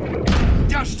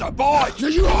 Just a bite!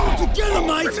 You all together,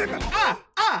 mate!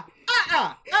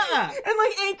 And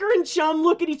like Anchor and Chum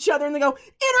look at each other and they go,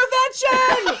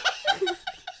 intervention!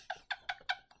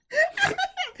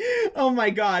 Oh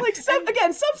my god. Like,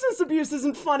 again, substance abuse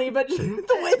isn't funny, but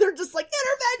the way they're just like,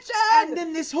 intervention! And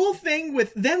then this whole thing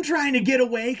with them trying to get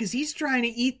away because he's trying to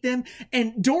eat them,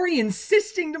 and Dory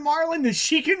insisting to Marlin that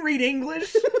she can read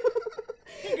English.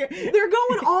 They're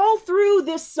going all through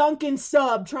this sunken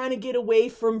sub trying to get away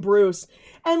from Bruce.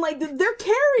 And like, they're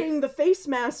carrying the face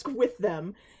mask with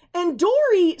them. And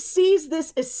Dory sees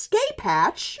this escape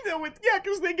hatch.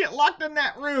 Because they get locked in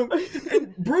that room.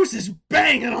 And Bruce is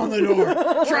banging on the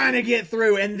door, trying to get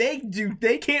through. And they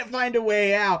can't find a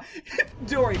way out.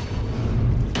 Dory.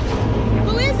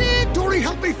 Who is it? Dory,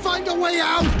 help me find a way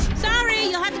out! Sorry,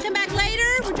 you'll have to come back later.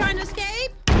 We're trying to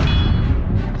escape.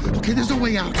 Okay, there's no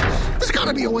way out. There's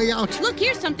gotta be a way out. Look,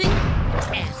 here's something.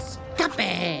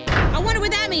 Escape. I wonder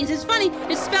what that means. It's funny.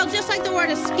 It's spelled just like the word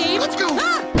escape. Let's go.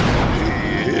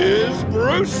 Here's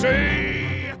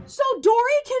Brucey!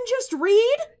 Dory can just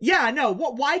read? Yeah, no,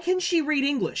 why can she read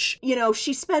English? You know,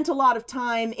 she spent a lot of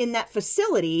time in that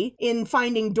facility in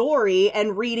Finding Dory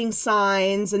and reading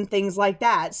signs and things like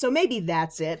that. So maybe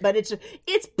that's it, but it's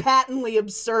patently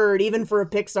absurd even for a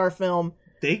Pixar film.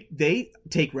 They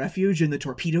take refuge in the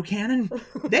torpedo cannon?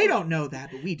 They don't know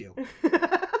that, but we do.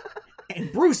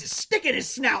 And Bruce is sticking his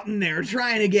snout in there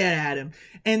trying to get at him.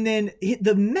 And then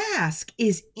the mask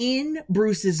is in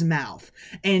Bruce's mouth.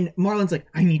 And Marlon's like,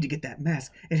 I need to get that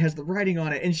mask. It has the writing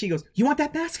on it. And she goes, you want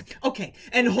that mask? Okay.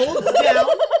 And holds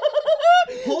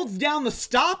down the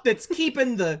stop that's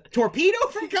keeping the torpedo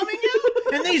from coming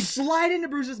out. And they slide into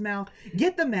Bruce's mouth,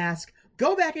 get the mask,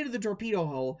 go back into the torpedo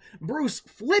hole. Bruce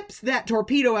flips that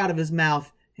torpedo out of his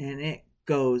mouth, and it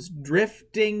goes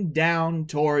drifting down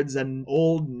towards an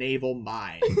old naval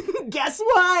mine. Guess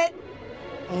what?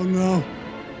 Oh no.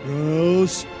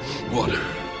 Bruce. Water.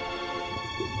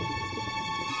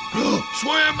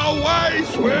 Swim away!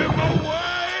 Swim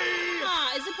away!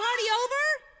 Is the party over?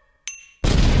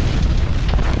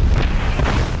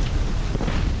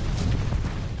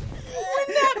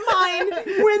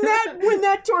 When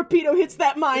that torpedo hits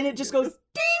that mine, it just goes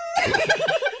ding.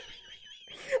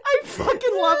 I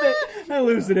fucking love it. I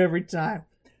lose it every time.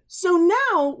 So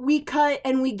now we cut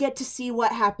and we get to see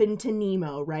what happened to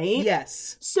Nemo, right?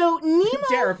 Yes. So Nemo...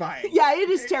 Terrifying. Yeah, it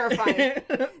is terrifying.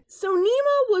 So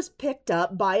Nemo was picked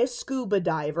up by a scuba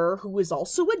diver who was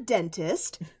also a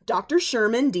dentist, Dr.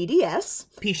 Sherman, DDS.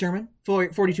 P. Sherman,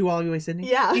 42 Alleyway, Sydney.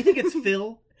 Yeah. Do you think it's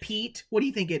Phil? Pete? What do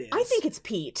you think it is? I think it's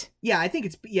Pete. Yeah, I think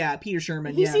it's, Peter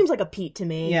Sherman. He seems like a Pete to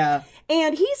me. Yeah.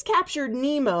 And he's captured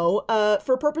Nemo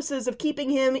for purposes of keeping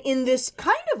him in this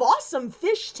kind of awesome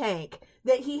fish tank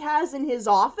that he has in his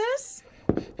office.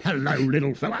 Hello,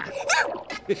 little fella.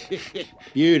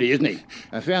 Beauty, isn't he?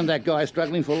 I found that guy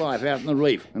struggling for life out in the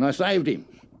reef, and I saved him.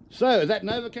 So, that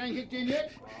Novocaine kicked in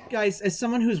yet? Guys, as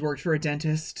someone who's worked for a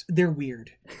dentist, they're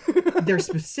weird. They're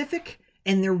specific,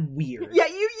 and they're weird. Yeah,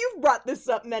 you've brought this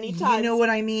up many times. You know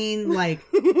what I mean? Like,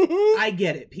 I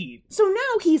get it, Pete. So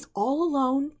now he's all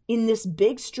alone in this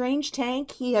big, strange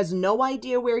tank. He has no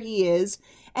idea where he is.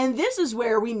 And this is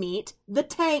where we meet the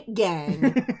Tank Gang.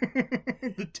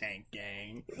 The Tank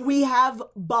Gang. We have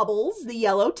Bubbles, the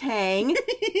yellow tang.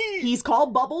 He's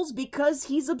called Bubbles because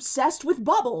he's obsessed with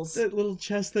bubbles. That little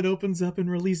chest that opens up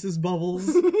and releases bubbles.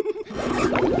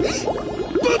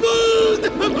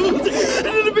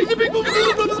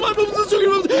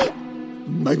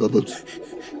 My bubbles.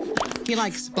 He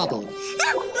likes bubbles.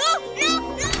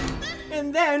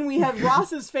 And then we have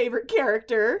Ross's favorite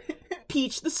character,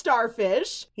 Peach the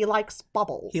starfish. He likes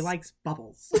bubbles. He likes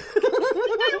bubbles. I love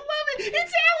it.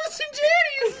 It's Alice and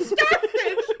Danny's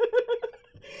starfish.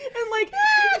 And like,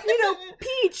 you know,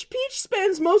 Peach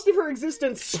spends most of her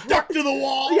existence stuck to the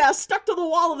wall. Yeah, stuck to the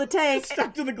wall of the tank.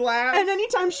 Stuck to the glass. And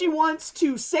anytime she wants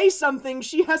to say something,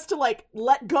 she has to like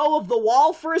let go of the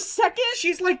wall for a second.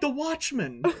 She's like the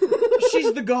watchman.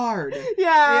 She's the guard.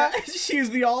 Yeah.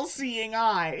 She's the all-seeing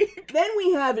eye. Then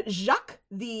we have Jacques,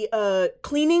 the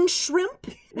cleaning shrimp.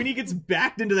 When he gets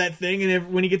backed into that thing,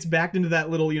 and when he gets backed into that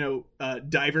little,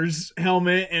 diver's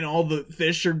helmet, and all the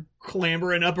fish are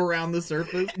clambering up around the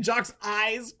surface, Jacques'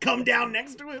 eyes come down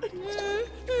next to him.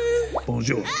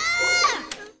 Bonjour.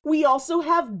 We also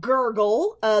have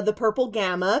Gurgle, the purple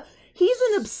gamma. He's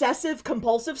an obsessive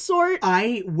compulsive sort.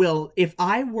 I would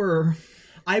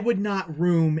not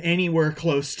room anywhere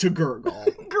close to Gurgle.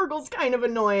 Gurgle's kind of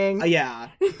annoying. Yeah.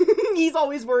 He's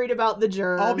always worried about the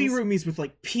germs. I'll be roomies with,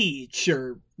 like, Peach,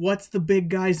 or what's the big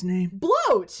guy's name?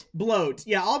 Bloat. Bloat.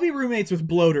 Yeah, I'll be roommates with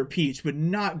Bloat or Peach, but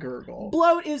not Gurgle.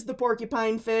 Bloat is the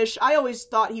porcupine fish. I always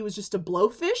thought he was just a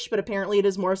blowfish, but apparently it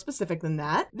is more specific than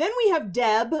that. Then we have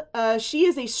Deb. She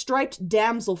is a striped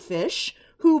damselfish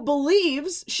who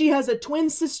believes she has a twin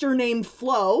sister named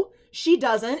Flo. She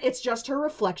doesn't. It's just her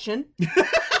reflection.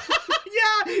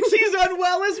 Yeah, she's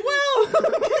unwell as well.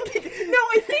 No,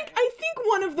 I think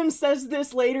one of them says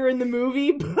this later in the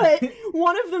movie, but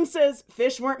one of them says,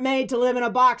 "Fish weren't made to live in a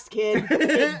box, kid.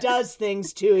 It does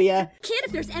things to you." Kid,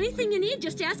 if there's anything you need,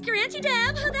 just ask your Auntie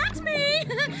Deb. That's me.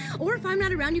 Or if I'm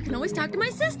not around, you can always talk to my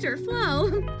sister, Flo.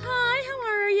 Hi, how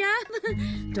are ya?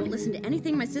 Don't listen to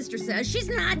anything my sister says. She's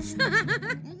nuts.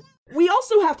 We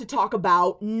also have to talk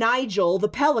about Nigel the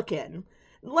pelican.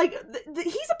 Like,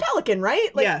 he's a pelican,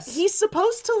 right? Like, yes. He's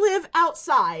supposed to live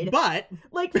outside. But,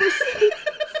 like,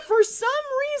 for some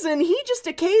reason, he just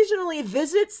occasionally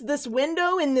visits this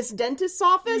window in this dentist's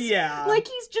office. Yeah. Like,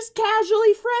 he's just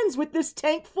casually friends with this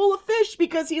tank full of fish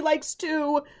because he likes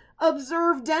to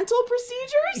observe dental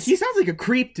procedures? He sounds like a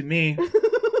creep to me.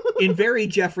 In very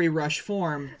Jeffrey Rush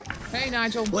form. Hey,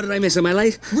 Nigel. What did I miss? Am I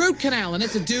late? Root canal, and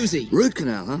it's a doozy. Root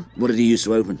canal, huh? What did he use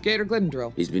to open? Gator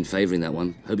Glidden He's been favouring that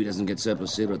one. Hope he doesn't get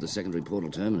surplus sealer at the secondary portal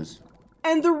terminus.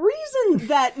 And the reason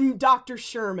that Dr.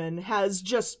 Sherman has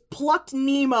just plucked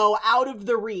Nemo out of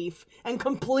the reef and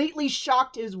completely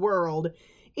shocked his world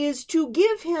is to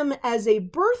give him as a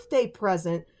birthday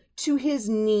present to his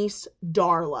niece,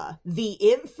 Darla. The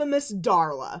infamous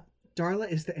Darla.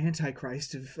 Darla is the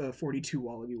Antichrist of 42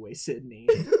 Wallaby Way, Sydney.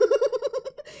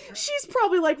 She's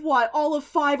probably like, what, all of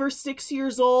 5 or 6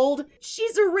 years old?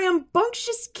 She's a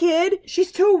rambunctious kid.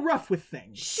 She's too rough with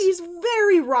things. She's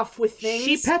very rough with things.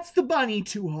 She pets the bunny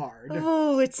too hard.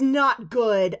 Oh, it's not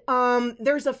good.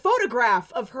 There's a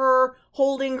photograph of her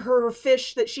holding her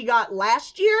fish that she got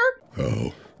last year.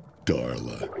 Oh,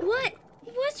 Darla. What?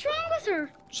 What's wrong with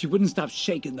her? She wouldn't stop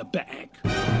shaking the bag.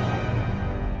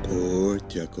 Poor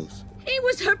Chuckles. He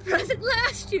was her present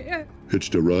last year.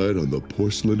 Hitched a ride on the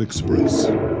Porcelain Express.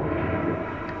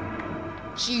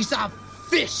 She's a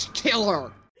fish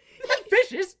killer. The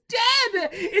fish is dead!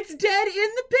 It's dead in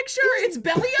the picture! It's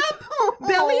belly up!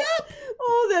 Belly up!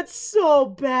 Oh, that's so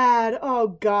bad. Oh,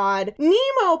 God.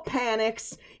 Nemo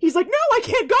panics. He's like, no, I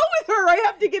can't go with her. I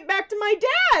have to get back to my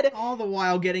dad. All the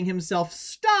while getting himself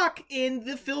stuck in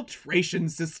the filtration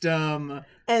system.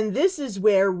 And this is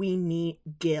where we meet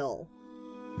Gil.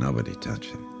 Nobody touch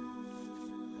him.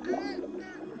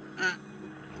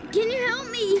 Can you help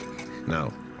me?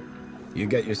 No. You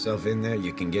get yourself in there,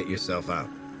 you can get yourself out.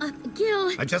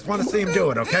 Gil. I just want to see him do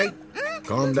it, okay?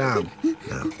 Calm down.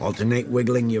 Now, alternate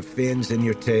wiggling your fins and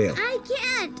your tail. I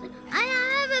can't. I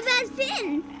have a bad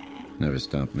fin. Never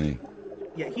stopped me.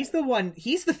 Yeah, he's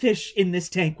the fish in this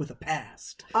tank with a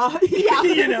past. Yeah.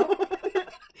 You know?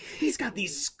 He's got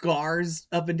these scars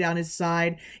up and down his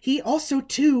side. He also,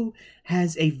 too,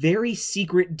 has a very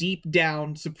secret, deep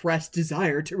down, suppressed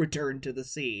desire to return to the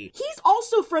sea. He's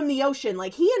also from the ocean.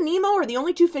 Like, he and Nemo are the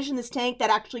only two fish in this tank that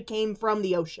actually came from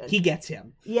the ocean. He gets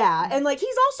him. Yeah, and, like,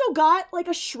 he's also got, like,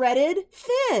 a shredded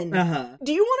fin. Uh-huh.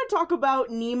 Do you want to talk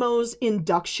about Nemo's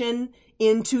induction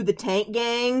into the tank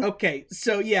gang? Okay,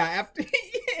 so, yeah,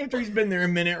 after he's been there a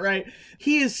minute, right,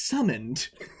 he is summoned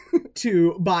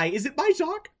by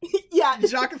Jacques? Yeah.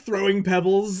 Jacques throwing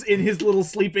pebbles in his little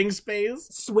sleeping space.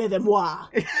 Suivez-moi.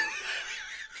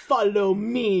 Follow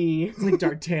me. It's like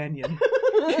D'Artagnan.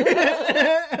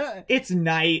 It's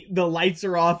night. The lights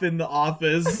are off in the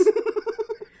office.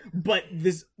 But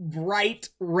this bright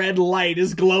red light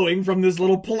is glowing from this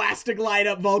little plastic light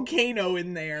up volcano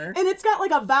in there. And it's got like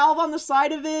a valve on the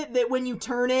side of it that when you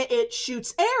turn it, it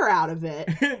shoots air out of it.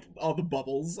 All the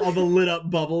bubbles, all the lit up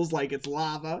bubbles like it's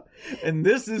lava. And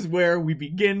this is where we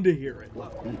begin to hear it.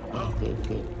 What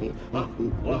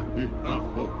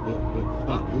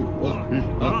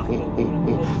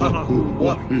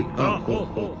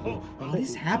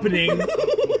is happening?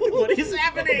 What is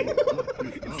happening?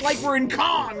 It's like we're in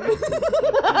Kong.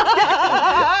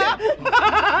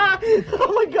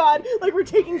 Oh my god, like we're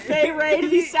taking Fay Ray to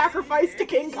be sacrificed to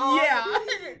King Kong. Yeah.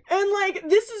 And like,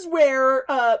 this is where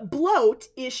Bloat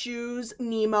issues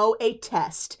Nemo a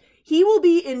test. He will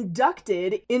be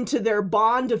inducted into their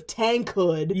bond of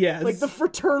tankhood. Yes. Like the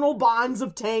fraternal bonds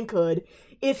of tankhood.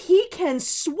 If he can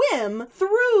swim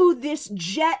through this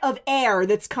jet of air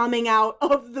that's coming out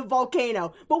of the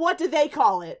volcano. But what do they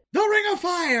call it? The Ring of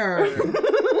Fire!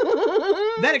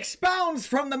 That expounds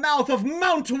from the mouth of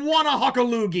Mount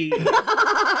Wanahakalugi.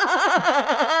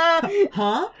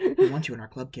 Huh? We want you in our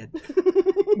club, kid.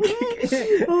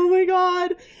 Oh my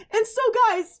god. And so,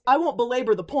 guys, I won't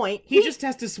belabor the point. He just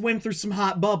has to swim through some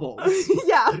hot bubbles.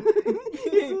 Yeah.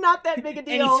 It's not that big a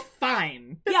deal. And he's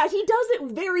fine. Yeah, he does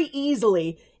it very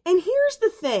easily. And here's the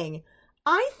thing.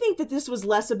 I think that this was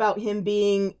less about him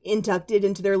being inducted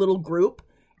into their little group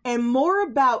and more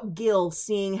about Gil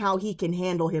seeing how he can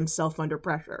handle himself under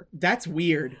pressure. That's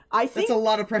weird. I think that's a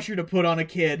lot of pressure to put on a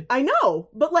kid. I know,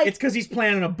 but like... It's because he's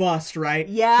planning a bust, right?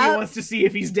 Yeah. He wants to see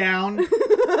if he's down.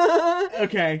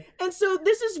 Okay. And so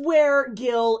this is where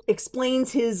Gil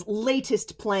explains his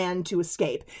latest plan to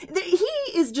escape. He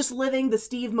is just living the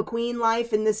Steve McQueen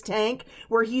life in this tank,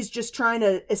 where he's just trying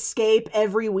to escape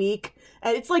every week.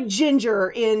 And it's like Ginger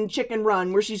in Chicken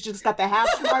Run, where she's just got the hash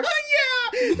marks.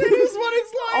 Yeah, that is what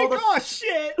it's like.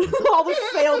 Shit. All the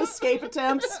failed escape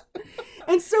attempts.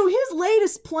 And so his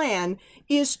latest plan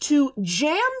is to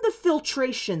jam the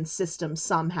filtration system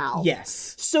somehow.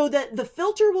 Yes. So that the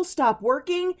filter will stop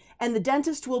working and the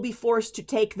dentist will be forced to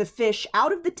take the fish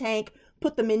out of the tank,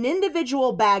 put them in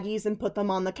individual baggies, and put them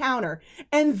on the counter.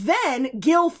 And then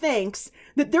Gil thinks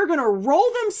that they're going to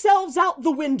roll themselves out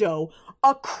the window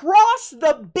across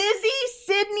the busy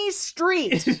Sydney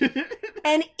street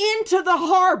and into the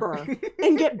harbor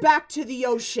and get back to the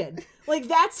ocean. Like,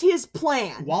 that's his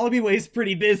plan. Wallaby Way's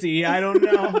pretty busy. I don't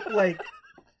know. I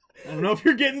don't know if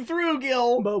you're getting through,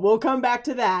 Gil. But we'll come back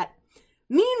to that.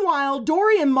 Meanwhile,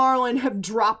 Dory and Marlin have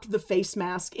dropped the face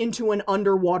mask into an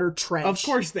underwater trench. Of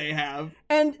course they have.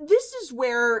 And this is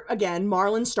where, again,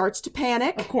 Marlin starts to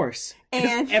panic. Of course.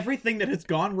 And everything that has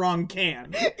gone wrong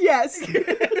can. Yes.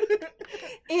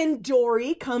 And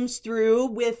Dory comes through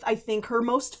with, I think, her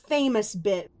most famous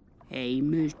bit. Hey,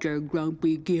 Mr.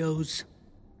 Grumpy Gills.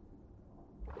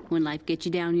 When life gets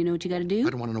you down, you know what you gotta do? I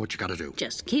don't want to know what you gotta do.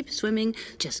 Just keep swimming,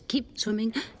 just keep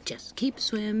swimming, just keep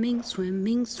swimming,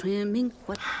 swimming, swimming.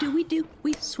 What do?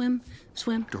 We swim,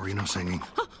 swim. Dory, no singing.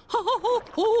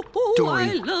 Dory.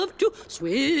 I love to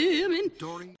swim in.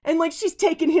 Dory. And like she's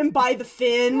taking him by the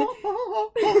fin.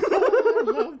 I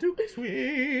love to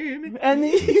swim. And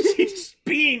she's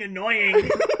being annoying.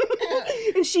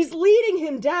 And she's leading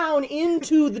him down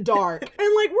into the dark.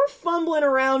 And like we're fumbling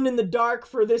around in the dark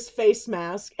for this face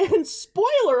mask. And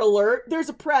spoiler alert, there's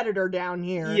a predator down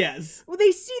here. Yes. Well,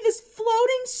 they see this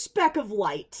floating speck of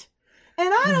light.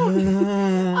 And I don't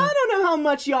know how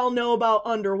much y'all know about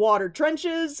underwater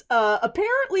trenches.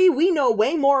 Apparently we know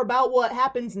way more about what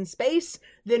happens in space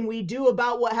than we do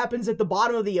about what happens at the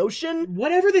bottom of the ocean.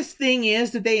 Whatever this thing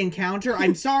is that they encounter,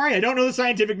 I'm sorry, I don't know the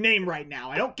scientific name right now.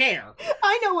 I don't care.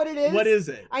 I know what it is. What is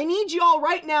it? I need y'all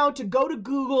right now to go to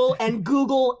Google and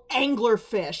Google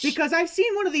anglerfish. Because I've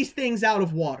seen one of these things out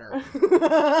of water.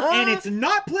 And it's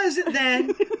not pleasant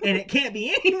then, and it can't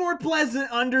be any more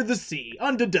pleasant under the sea.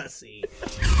 Under the sea.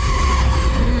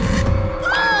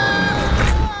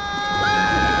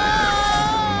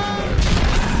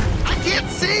 I can't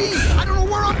see! I don't know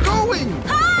where I'm going!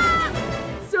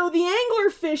 So the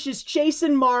anglerfish is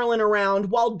chasing Marlin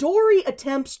around while Dory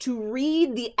attempts to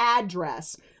read the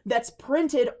address that's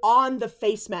printed on the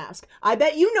face mask. I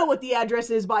bet you know what the address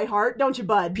is by heart, don't you,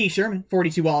 bud? P. Sherman,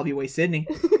 42 Wallaby Way, Sydney.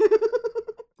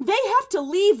 They have to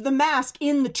leave the mask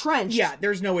in the trench. Yeah,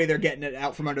 there's no way they're getting it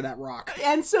out from under that rock.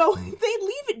 And so they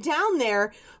leave it down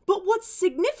there. But what's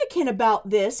significant about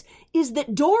this is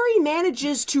that Dory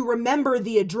manages to remember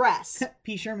the address.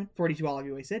 P. Sherman, 42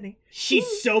 Wallaby Way, Sydney.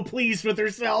 She's so pleased with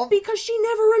herself. Because she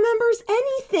never remembers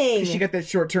anything. She got that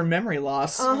short-term memory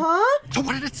loss. Uh-huh. So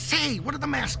what did it say? What did the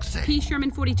mask say? P.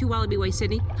 Sherman, 42 Wallaby Way,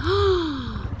 Sydney.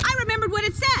 I remembered what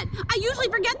it said. I usually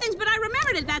forget things, but I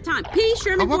remembered it that time. P.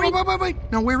 Sherman, 42... Wait.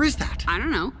 Now, where is that? I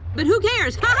don't know. But who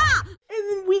cares? Ha-ha! And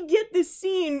then we get this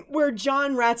scene where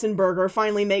John Ratzenberger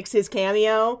finally makes his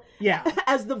cameo. Yeah.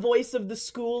 As the voice of the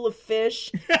School of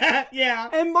Fish. Yeah.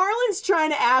 And Marlin's trying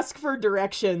to ask for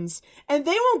directions. And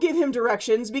they won't give him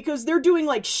directions because they're doing,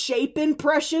 like, shape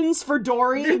impressions for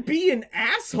Dory. They're being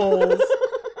assholes.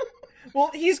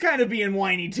 Well, he's kind of being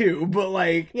whiny too, but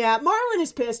like... Yeah, Marlin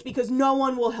is pissed because no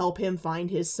one will help him find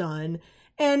his son.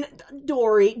 And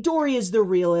Dory is the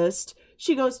realist.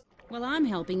 She goes, well, I'm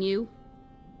helping you.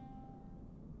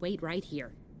 Wait right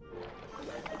here.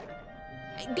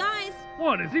 Hey, guys!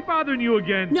 What, is he bothering you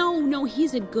again? No,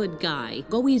 he's a good guy.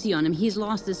 Go easy on him. He's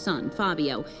lost his son,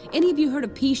 Fabio. Any of you heard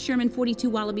of P. Sherman, 42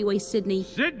 Wallaby Way, Sydney?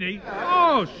 Sydney?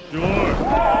 Oh, sure.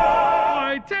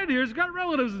 Why, Ted here's got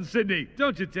relatives in Sydney,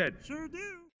 don't you, Ted? Sure do.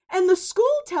 And the school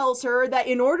tells her that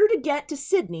in order to get to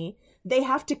Sydney, they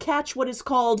have to catch what is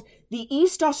called the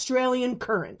East Australian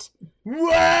Current.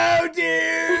 Whoa,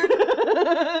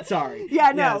 dude! Sorry.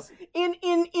 Yeah, no. Yes. In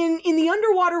the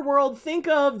underwater world, think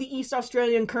of the East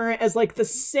Australian Current as like the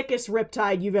sickest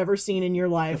riptide you've ever seen in your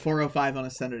The life. 405 on a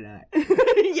Sunday night.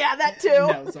 Yeah, that too.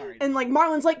 No, sorry. And like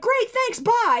Marlin's like, great, thanks,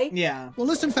 bye. Yeah. Well,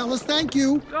 listen, fellas, thank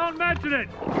you. Don't mention it.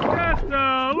 Just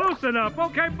loosen up,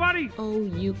 okay, buddy? Oh,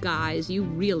 you guys, you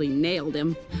really nailed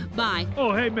him. Bye.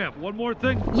 Oh, hey, ma'am, one more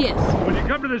thing. Yes. When you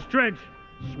come to this trench,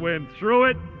 swim through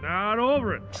it, not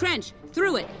over it. Trench,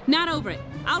 through it, not over it.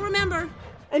 I'll remember.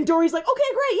 And Dory's like, okay,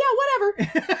 great, yeah, whatever.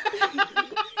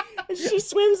 And she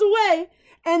swims away.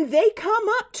 And they come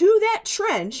up to that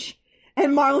trench.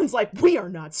 And Marlin's like, we are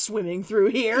not swimming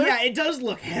through here. Yeah, it does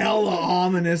look hella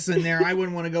ominous in there. I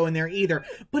wouldn't want to go in there either.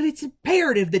 But it's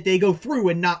imperative that they go through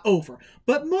and not over.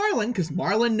 But Marlin, because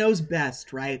Marlin knows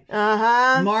best, right?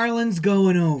 Uh-huh. Marlin's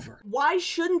going over. Why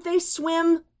shouldn't they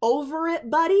swim over it,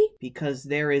 buddy? Because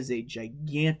there is a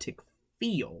gigantic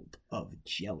field of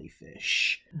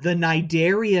jellyfish. The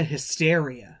Cnidaria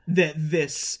hysteria that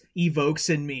this evokes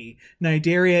in me.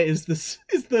 Cnidaria is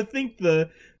it's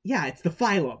the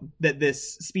phylum that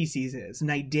this species is.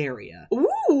 Cnidaria.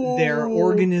 Ooh. They're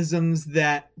organisms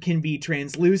that can be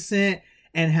translucent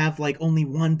and have like only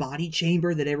one body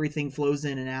chamber that everything flows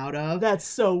in and out of. That's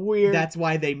so weird. That's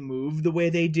why they move the way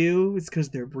they do. It's because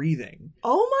they're breathing.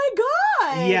 Oh my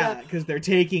god! Yeah, because they're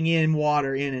taking in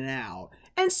water in and out.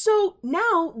 And so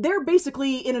now they're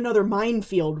basically in another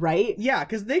minefield, right? Yeah,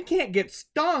 because they can't get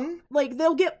stung. Like,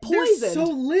 they'll get poisoned. They're so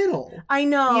little. I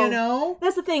know. You know?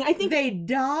 That's the thing. I think they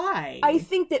die. I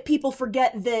think that people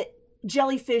forget that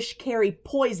jellyfish carry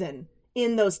poison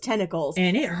in those tentacles.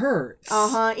 And it hurts.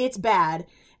 It's bad.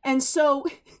 And so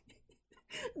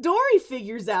Dory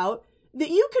figures out that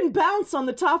you can bounce on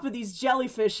the top of these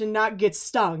jellyfish and not get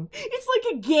stung. It's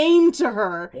like a game to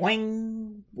her.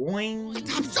 Boing, boing.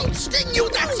 Don't sting you,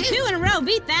 that's it! 2 in a row,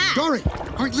 beat that! Dory,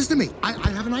 all right, listen to me. I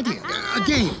have an idea. A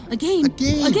game. A game? A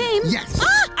game? A game? Yes.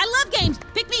 I love games!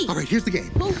 Pick me! All right, here's the game.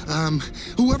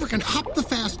 Whoever can hop the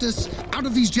fastest out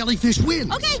of these jellyfish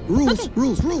wins. Okay. Rules.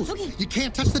 Okay. You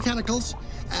can't touch the tentacles.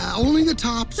 Only the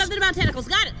tops. Something about tentacles.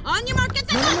 Got it. On your mark, get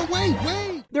set. No, wait.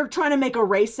 They're trying to make a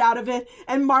race out of it,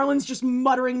 and Marlin's just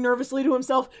muttering nervously to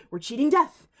himself, "We're cheating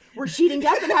death. We're cheating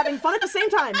death and having fun at the same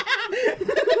time."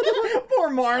 Poor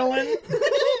Marlin.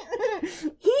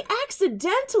 He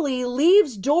accidentally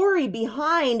leaves Dory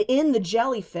behind in the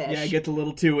jellyfish. Yeah, I get a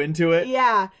little too into it.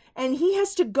 Yeah, and he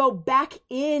has to go back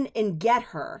in and get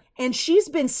her. And she's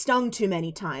been stung too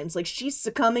many times. Like, she's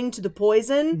succumbing to the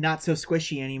poison. Not so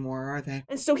squishy anymore, are they?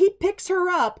 And so he picks her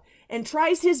up and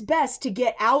tries his best to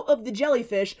get out of the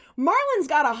jellyfish. Marlin's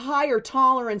got a higher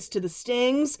tolerance to the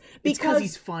stings because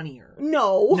he's funnier.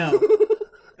 No.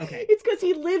 Okay. It's because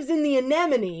he lives in the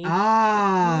anemone,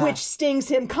 which stings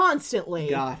him constantly.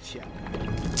 Gotcha.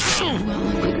 Well, on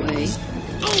my way.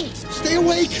 Stay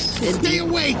awake! Stay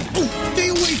awake! Stay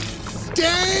awake!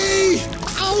 Stay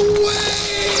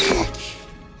awake!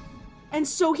 And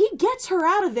so he gets her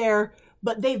out of there,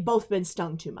 but they've both been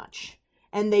stung too much.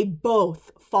 And they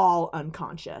both fall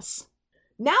unconscious.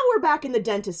 Now we're back in the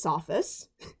dentist's office,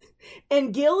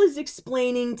 and Gil is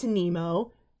explaining to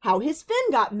Nemo how his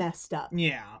fin got messed up.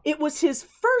 Yeah. It was his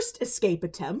first escape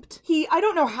attempt. I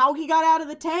don't know how he got out of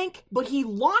the tank, but he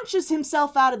launches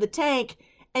himself out of the tank,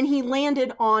 and he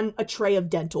landed on a tray of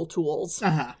dental tools.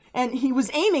 And he was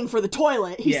aiming for the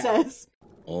toilet, he says.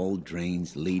 All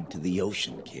drains lead to the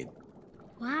ocean, kid.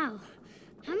 Wow.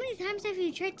 How many times have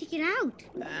you tried to get out?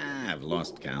 I've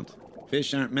lost count.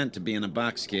 Fish aren't meant to be in a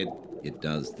box, kid. It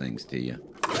does things to you.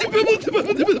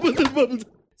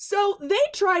 So they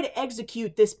try to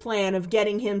execute this plan of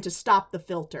getting him to stop the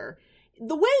filter.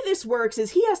 The way this works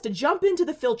is he has to jump into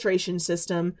the filtration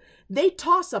system. They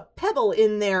toss a pebble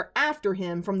in there after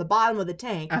him from the bottom of the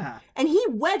tank, and he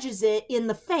wedges it in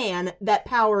the fan that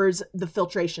powers the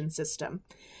filtration system.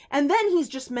 And then he's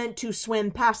just meant to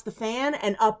swim past the fan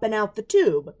and up and out the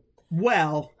tube.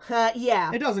 Well,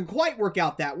 yeah. It doesn't quite work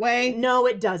out that way. No,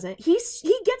 it doesn't. He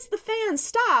gets the fan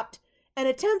stopped and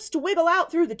attempts to wiggle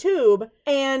out through the tube,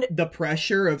 and the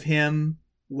pressure of him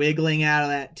wiggling out of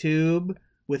that tube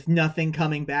with nothing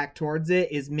coming back towards it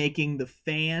is making the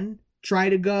fan try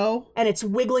to go. And it's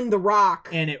wiggling the rock.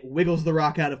 And it wiggles the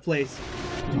rock out of place.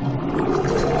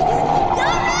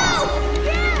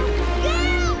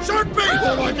 Shark bait!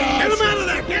 Oh my God! Get him out of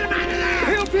there! Get him out of there!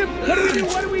 Help him! What do we do?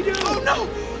 What do we do? Oh no!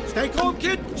 Stay calm,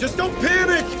 kid. Just don't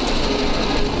panic.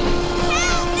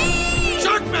 Help me!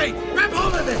 Shark bait! Grab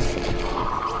hold of this!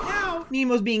 Now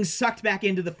Nemo's being sucked back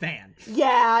into the fan.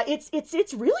 Yeah,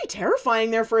 it's really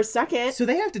terrifying there for a second. So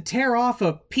they have to tear off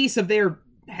a piece of their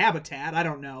habitat, I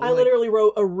don't know. I literally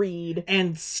wrote a reed.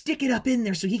 And stick it up in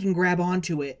there so he can grab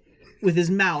onto it with his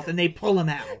mouth, and they pull him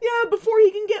out. Yeah, before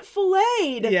he can get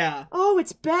filleted. Yeah. Oh,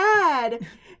 it's bad.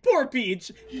 Poor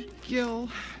Peach. Gil,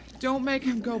 don't make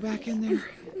him go back in there.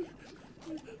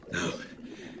 No.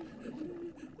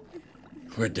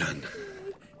 We're done.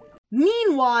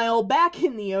 Meanwhile, back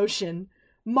in the ocean,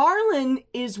 Marlin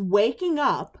is waking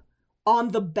up on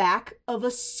the back of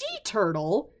a sea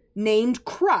turtle named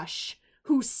Crush,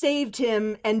 who saved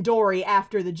him and Dory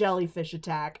after the jellyfish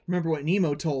attack. Remember what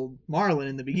Nemo told Marlin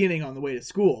in the beginning on the way to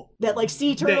school? That, like,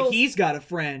 sea turtles... That he's got a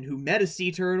friend who met a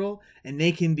sea turtle, and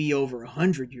they can be over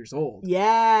 100 years old.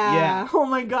 Yeah. Oh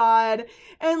my God.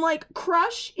 And, like,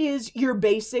 Crush is your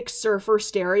basic surfer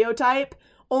stereotype,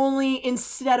 only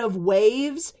instead of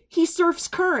waves, he surfs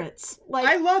currents. Like,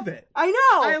 I love it. I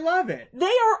know. I love it. They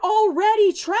are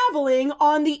already traveling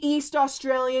on the East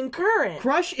Australian current.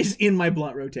 Crush is in my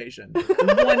blunt rotation.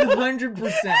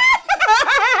 100%.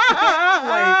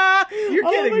 Like, you're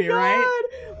kidding me, right?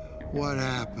 What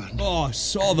happened? Oh, I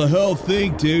saw the whole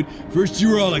thing, dude. First you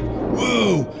were all like,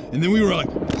 whoa, and then we were like,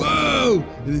 whoa,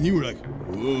 and then you were like,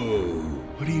 whoa.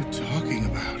 What are you talking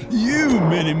about? You,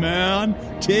 Mini Man,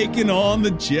 taking on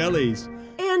the jellies.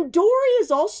 And Dory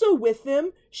is also with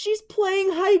them. She's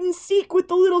playing hide and seek with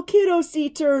the little kiddo sea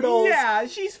turtles. Yeah,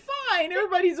 she's fine.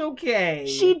 Everybody's okay.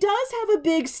 She does have a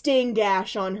big sting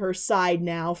gash on her side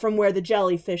now from where the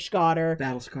jellyfish got her.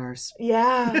 Battle scars.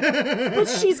 Yeah. But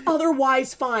she's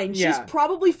otherwise fine. Yeah. She's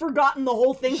probably forgotten the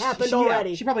whole thing happened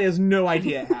already. She probably has no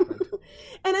idea it happened.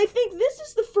 And I think this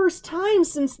is the first time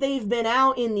since they've been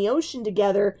out in the ocean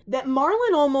together that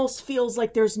Marlin almost feels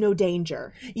like there's no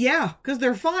danger. Yeah, because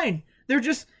they're fine. They're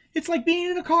just, it's like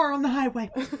being in a car on the highway.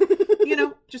 You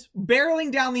know, just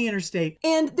barreling down the interstate.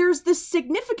 And there's this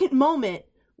significant moment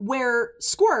where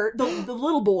Squirt, the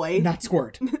little boy... Not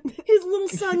Squirt. His little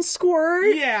son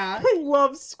Squirt. Yeah. I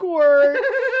love Squirt.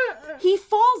 He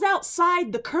falls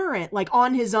outside the current, like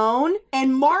on his own,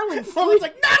 and Marlin... Marlin's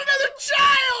like, not another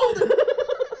child!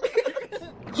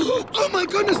 Oh my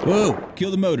goodness! Whoa, kill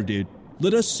the motor, dude.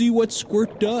 Let us see what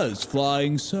Squirt does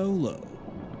flying solo.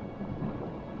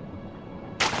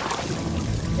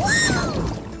 Whoa!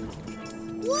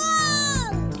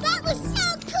 Whoa! That was so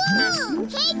cool!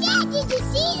 Hey, Dad, did you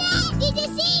see that? Did you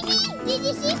see me? Did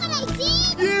you see what I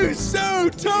did? You so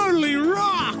totally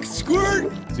rock,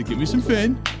 Squirt! So give me some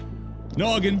fin.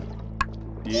 Noggin.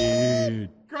 Dude.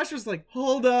 Crush was like,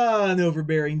 hold on,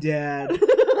 overbearing dad.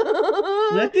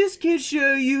 Let this kid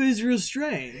show you his real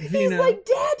strength. He's like,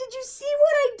 Dad, did you see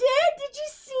what I did? Did you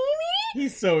see me?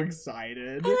 He's so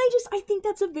excited. And I think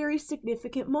that's a very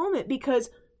significant moment because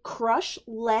Crush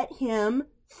let him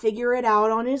figure it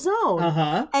out on his own.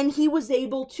 Uh-huh. And he was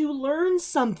able to learn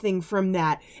something from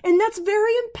that. And that's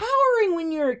very empowering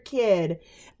when you're a kid.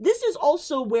 This is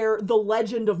also where the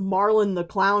legend of Marlin the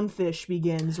clownfish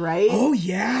begins, right? Oh,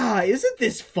 yeah. Isn't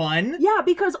this fun? Yeah,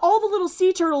 because all the little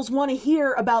sea turtles want to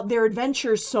hear about their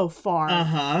adventures so far.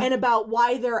 Uh-huh. And about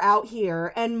why they're out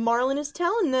here. And Marlin is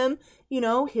telling them, you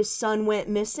know, his son went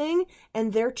missing,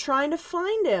 and they're trying to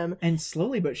find him. And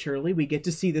slowly but surely, we get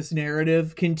to see this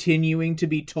narrative continuing to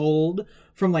be told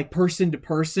from, like, person to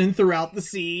person throughout the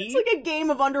sea. It's like a game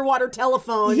of underwater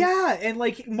telephone. Yeah, and,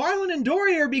 like, Marlin and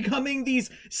Dory are becoming these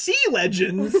sea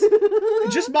legends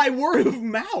just by word of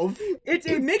mouth.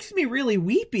 It makes me really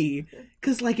weepy,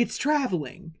 because, like, it's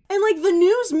traveling. And, like, the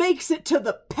news makes it to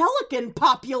the pelican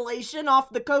population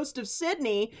off the coast of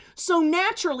Sydney, so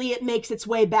naturally it makes its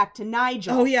way back to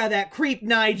Nigel. Oh, yeah, that creep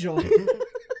Nigel. Leave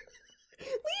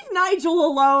Nigel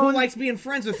alone. Who likes being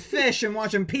friends with fish and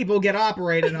watching people get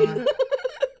operated on.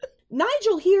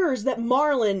 Nigel hears that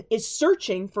Marlin is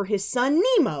searching for his son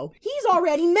Nemo. He's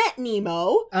already met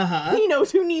Nemo. Uh-huh. He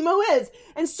knows who Nemo is.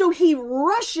 And so he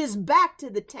rushes back to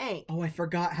the tank. Oh, I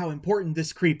forgot how important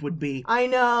this creep would be. I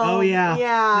know. Oh, yeah.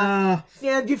 Yeah.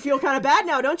 Yeah, you feel kind of bad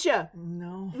now, don't you?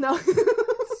 No. No.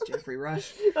 It's Jeffrey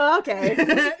Rush.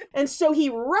 Okay. And so he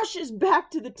rushes back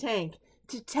to the tank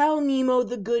to tell Nemo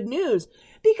the good news.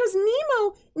 Because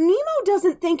Nemo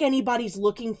doesn't think anybody's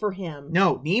looking for him.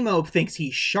 No, Nemo thinks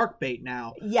he's shark bait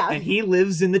now. Yeah. And he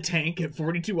lives in the tank at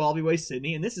 42 Albee Way,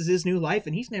 Sydney, and this is his new life,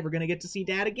 and he's never going to get to see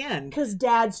Dad again. Because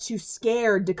Dad's too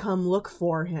scared to come look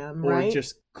for him, right? Or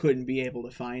just couldn't be able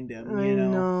to find him, I you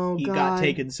know? know, He God. got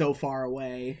taken so far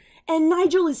away. And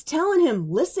Nigel is telling him,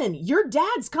 listen, your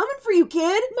dad's coming for you,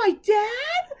 kid. My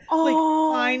dad?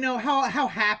 Oh. Like, I know how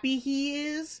happy he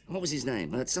is. What was his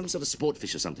name? Some sort of sport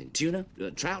fish or something. Tuna?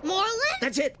 Trout? Marlin?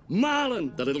 That's it.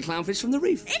 Marlin, the little clownfish from the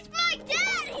reef. It's my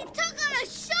dad! He took on a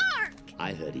shark!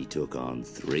 I heard he took on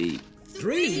 3.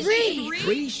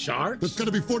 Three sharks? There's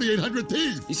gotta be 4,800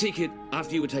 teeth. You see, kid,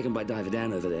 after you were taken by Diver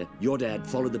Dan over there, your dad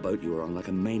followed the boat you were on like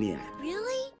a maniac.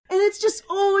 Really? And it's just,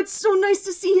 it's so nice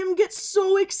to see him get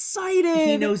so excited.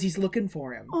 He knows he's looking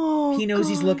for him. Oh, he knows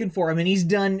he's God. looking for him, and he's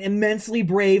done immensely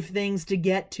brave things to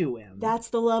get to him. That's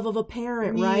the love of a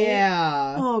parent, right?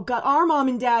 Yeah. Oh, God. Our mom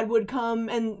and dad would come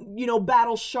and,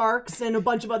 battle sharks and a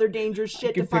bunch of other dangerous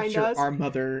shit to find picture us. our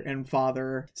mother and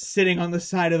father sitting on the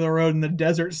side of the road in the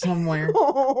desert somewhere.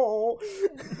 Oh.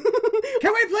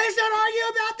 Can we please don't argue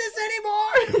about this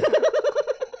anymore?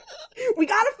 We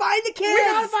gotta find the kids!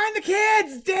 We gotta find the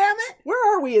kids, damn it!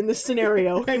 Where are we in this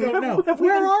scenario? I don't know.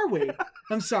 Where are we?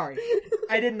 I'm sorry.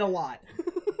 I didn't a lot.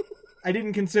 I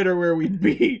didn't consider where we'd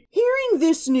be. Hearing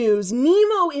this news,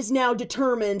 Nemo is now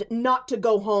determined not to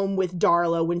go home with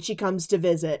Darla when she comes to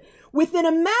visit. Within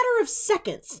a matter of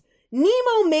seconds,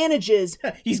 Nemo manages...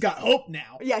 He's got hope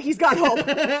now. Yeah, he's got hope.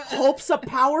 Hope's a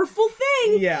powerful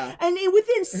thing. Yeah. And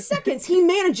within seconds, he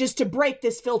manages to break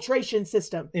this filtration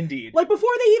system. Indeed. Like, before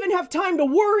they even have time to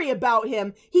worry about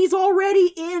him, he's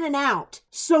already in and out.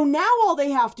 So now all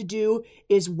they have to do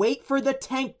is wait for the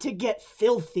tank to get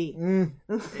filthy.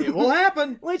 It will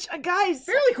happen. Which, guys...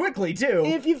 Fairly quickly, too.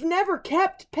 If you've never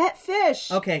kept pet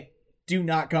fish... Okay. Do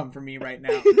not come for me right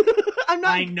now. I'm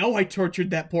not. I know I tortured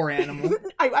that poor animal.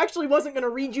 I actually wasn't going to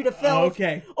read you to filth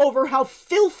Okay. over how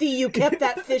filthy you kept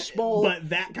that fishbowl. But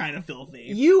that kind of filthy.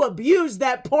 You abused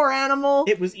that poor animal.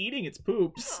 It was eating its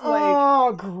poops.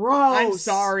 Oh, gross. I'm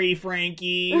sorry,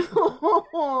 Frankie.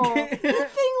 That thing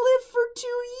lived for 2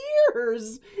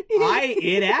 years.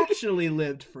 It actually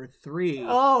lived for 3.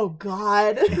 Oh,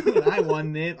 God. I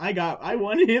won it. I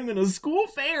won him in a school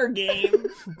fair game.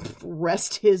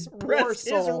 Rest his poor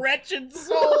soul. His wretched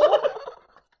soul.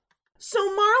 So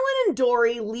Marlin and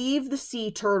Dory leave the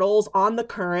sea turtles on the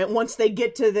current once they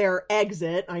get to their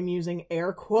exit. I'm using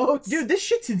air quotes. Dude, this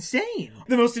shit's insane.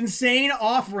 The most insane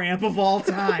off-ramp of all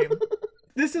time.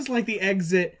 This is like the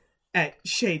exit at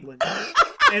Shadeland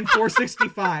and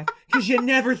 465, because you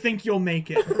never think you'll make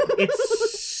it.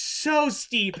 It's so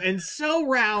steep and so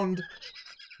round.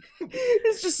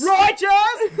 It's just righteous!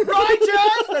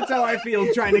 That's how I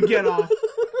feel trying to get off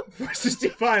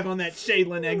 465 on that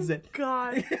Shadeland exit.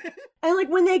 God. And like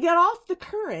when they get off the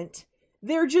current,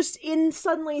 they're just in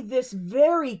suddenly this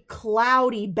very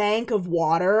cloudy bank of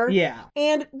water. Yeah.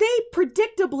 And they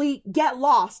predictably get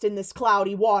lost in this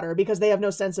cloudy water because they have no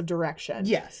sense of direction.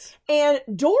 Yes. And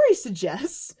Dory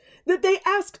suggests that they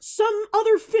ask some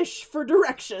other fish for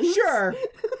directions. Sure.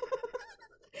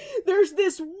 There's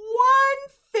this one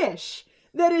fish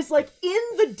that is like in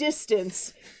the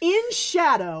distance, in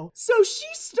shadow. So she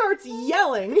starts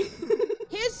yelling.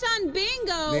 His son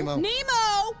Bingo,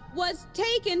 Nemo was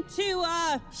taken to,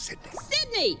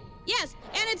 Sydney. Yes,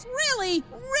 and it's really,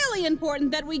 really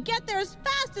important that we get there as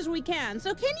fast as we can.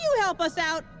 So can you help us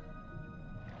out?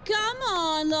 Come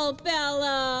on, little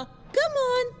fella. Come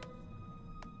on.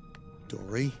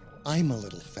 Dory, I'm a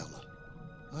little fella.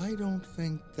 I don't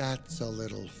think that's a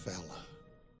little fella.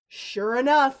 Sure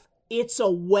enough, it's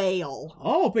a whale.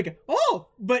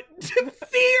 But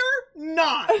fear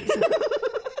not.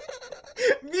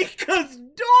 Because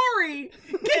Dory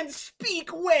can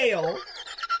speak whale.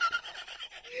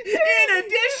 In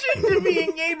addition to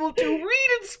being able to read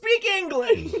and speak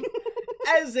English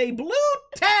as a blue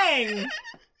tang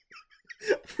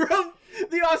from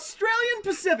the Australian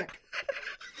Pacific,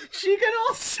 she can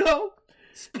also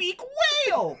speak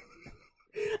whale.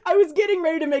 I was getting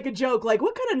ready to make a joke, like,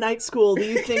 what kind of night school do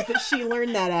you think that she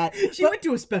learned that at? She went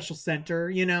to a special center,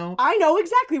 you know. I know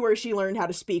exactly where she learned how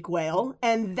to speak whale,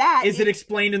 and that Is it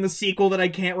explained in the sequel that I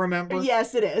can't remember?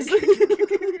 Yes, it is. Dory,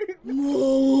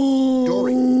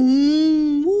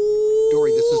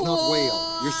 this is not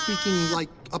whale. You're speaking like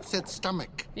upset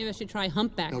stomach. Maybe I should try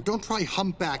humpback. No, don't try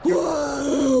humpback.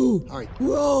 Whoa! All right.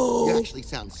 Whoa! You actually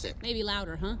sound sick. Maybe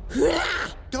louder, huh?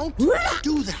 Don't do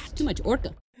that. Too much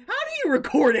orca. How do you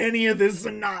record any of this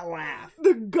and not laugh?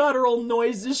 The guttural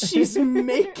noises she's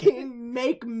making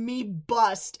make me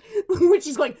bust. When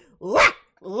she's going, wah,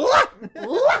 wah,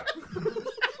 wah.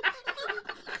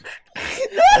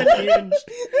 Unhinged.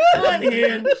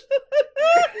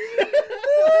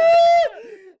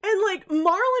 And like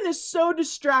Marlin is so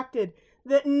distracted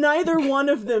that neither one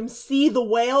of them see the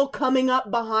whale coming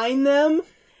up behind them,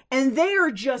 and they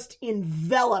are just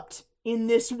enveloped in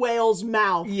this whale's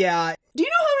mouth. Yeah. Do you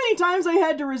know how many times I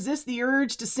had to resist the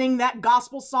urge to sing that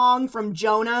gospel song from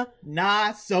Jonah?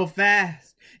 Not so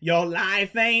fast. Your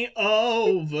life ain't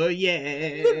over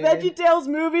yet. The VeggieTales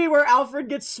movie where Alfred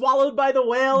gets swallowed by the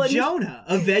whale. And Jonah,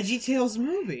 a VeggieTales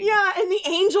movie. Yeah, and the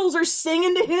angels are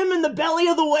singing to him in the belly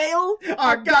of the whale.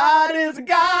 Our God is a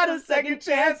God of second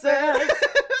chances.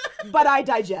 But I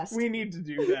digest. We need to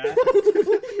do that.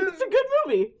 It's a good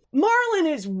movie. Marlin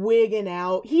is wigging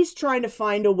out. He's trying to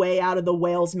find a way out of the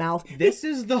whale's mouth. This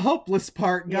is the hopeless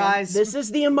part, guys. Yeah, this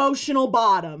is the emotional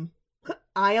bottom.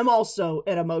 I am also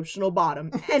an emotional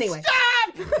bottom. Anyway.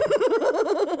 Stop!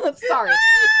 Sorry.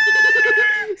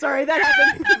 Sorry, that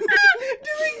happened.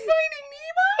 Doing Finding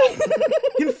Nemo?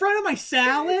 In front of my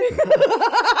salad?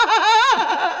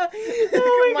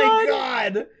 Oh my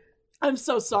God. I'm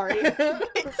so sorry.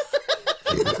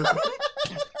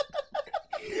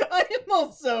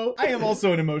 I am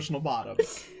also an emotional bottom.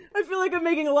 I feel like I'm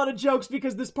making a lot of jokes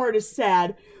because this part is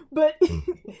sad, but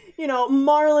you know,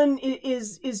 Marlin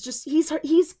is just he's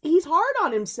hard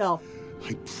on himself.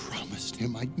 I promised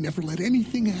him I'd never let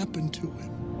anything happen to him.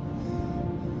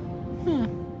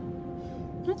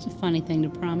 That's a funny thing to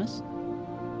promise.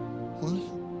 What?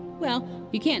 Well,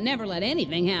 you can't never let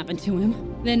anything happen to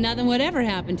him. Then nothing would ever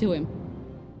happen to him.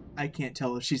 I can't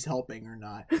tell if she's helping or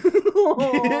not.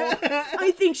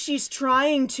 I think she's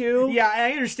trying to. Yeah,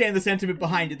 I understand the sentiment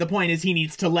behind it. The point is he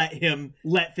needs to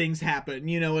let things happen.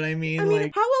 You know what I mean? I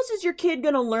mean, how else is your kid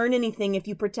gonna learn anything if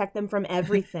you protect them from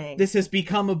everything? This has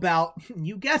become about,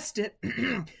 you guessed it,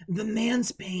 the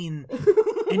mansplain.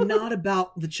 and not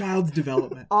about the child's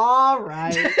development. All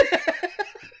right.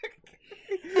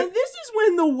 And this is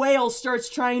when the whale starts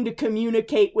trying to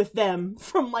communicate with them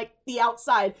from, like, the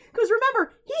outside. Because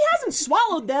remember, he hasn't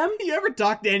swallowed them. You ever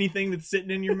talk to anything that's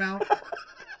sitting in your mouth?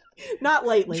 Not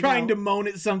lately. Trying to moan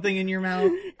at something in your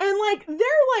mouth. And, like,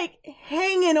 they're, like,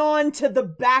 hanging on to the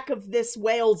back of this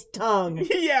whale's tongue.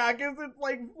 Yeah, because it's,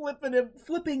 like,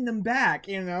 flipping them back,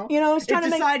 you know? You know, it's trying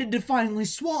to decided to finally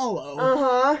swallow.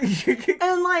 Uh-huh.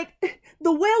 And, like,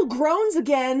 the whale groans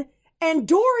again, and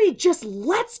Dory just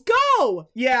lets go!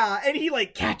 Yeah, and he,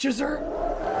 like, catches her.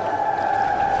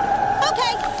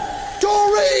 Okay!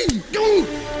 Dory!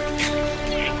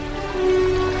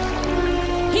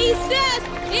 He says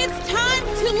it's time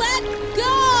to let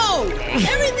go!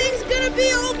 Everything's gonna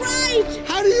be alright!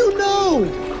 How do you know?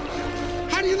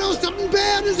 How do you know something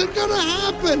bad isn't gonna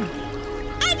happen?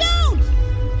 I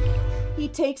don't! He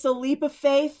takes a leap of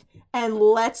faith and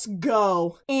lets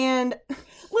go. And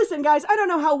listen, guys, I don't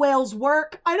know how whales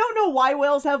work. I don't know why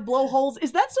whales have blowholes.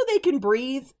 Is that so they can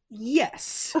breathe?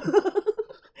 Yes.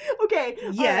 Okay.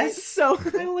 Yes. Right, so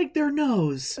kind of like their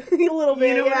nose. A little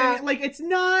bit, you know yeah. what I mean? Like, it's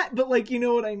not, but, like, you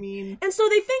know what I mean. And so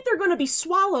they think they're going to be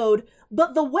swallowed,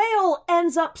 but the whale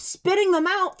ends up spitting them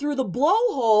out through the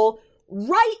blowhole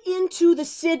right into the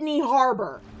Sydney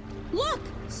harbor. Look!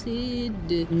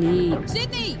 Sydney.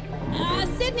 Sydney!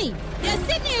 Sydney! Yeah,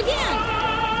 Sydney again!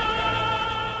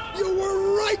 You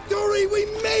were right, Dory! We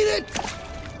made it!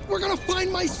 We're gonna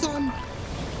find my son!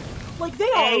 Like, they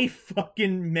are... A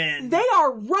fucking men. They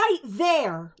are right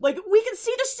there. Like, we can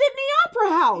see the Sydney Opera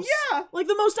House. Yeah. Like,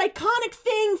 the most iconic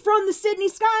thing from the Sydney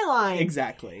skyline.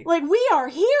 Exactly. Like, we are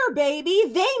here, baby.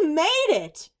 They made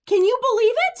it. Can you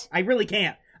believe it? I really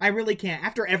can't.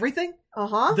 After everything,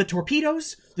 Uh-huh. the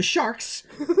torpedoes, the sharks,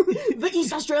 the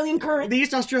East Australian current, the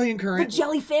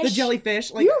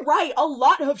jellyfish. Like, you're right. A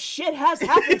lot of shit has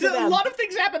happened to them. A lot of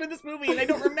things happen in this movie, and I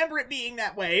don't remember it being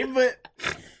that way, but...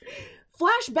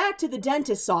 Flash back to the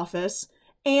dentist's office,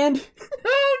 and...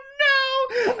 Oh,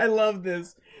 no! I love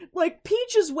this. Like,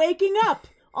 Peach is waking up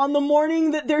on the morning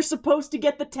that they're supposed to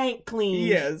get the tank cleaned.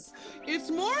 Yes.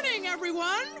 It's morning,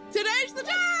 everyone! Today's the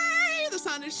day! The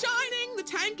sun is shining, the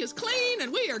tank is clean,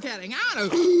 and we are getting out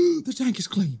of... The tank is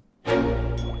clean.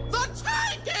 The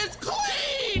tank is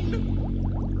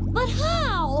clean! But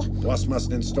how? Boss must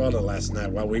have installed it last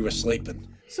night while we were sleeping.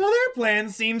 So their plan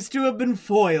seems to have been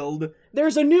foiled.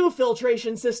 There's a new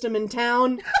filtration system in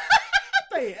town.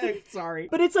 Sorry.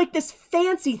 But it's like this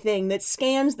fancy thing that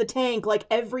scans the tank like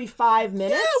every 5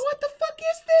 minutes. Yeah, what the fuck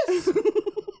is this? We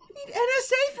need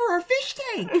NSA for our fish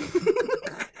tank.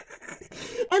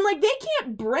 And, like, they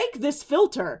can't break this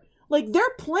filter. Like, their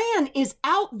plan is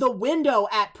out the window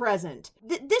at present.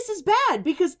 This is bad,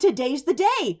 because today's the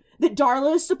day that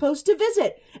Darla is supposed to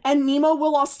visit, and Nemo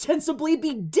will ostensibly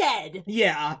be dead.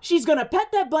 Yeah. She's gonna pet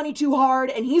that bunny too hard,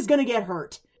 and he's gonna get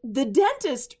hurt. The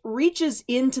dentist reaches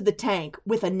into the tank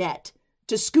with a net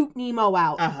to scoop Nemo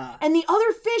out. Uh-huh. And the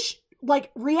other fish,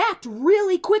 like, react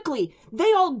really quickly.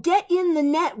 They all get in the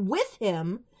net with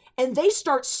him, and they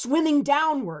start swimming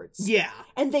downwards. Yeah.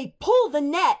 And they pull the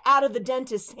net out of the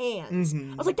dentist's hands.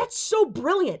 Mm-hmm. I was like, that's so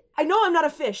brilliant. I know I'm not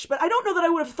a fish, but I don't know that I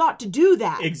would have thought to do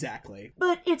that. Exactly.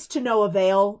 But it's to no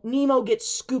avail. Nemo gets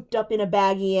scooped up in a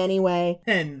baggie anyway.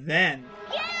 And then...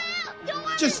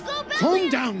 Just calm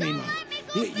down, Nemo.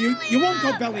 You won't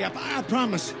go belly up, I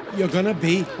promise. You're gonna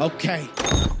be okay.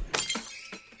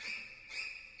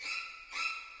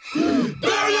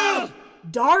 Darla!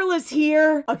 Darla's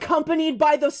here, accompanied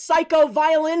by the psycho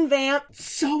violin vamp.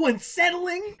 So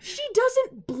unsettling. She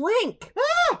doesn't blink.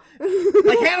 Ah!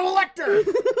 Like Hannibal Lecter.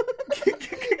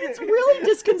 It's really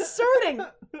disconcerting.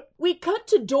 We cut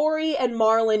to Dory and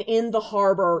Marlin in the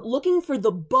harbor looking for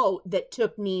the boat that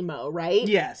took Nemo, right?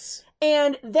 Yes.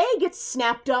 And they get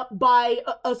snapped up by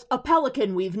a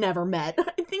pelican we've never met.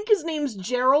 I think his name's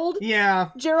Gerald. Yeah.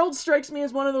 Gerald strikes me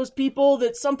as one of those people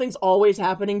that something's always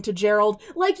happening to Gerald,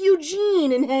 like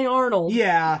Eugene in Hey Arnold.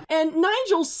 Yeah. And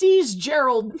Nigel sees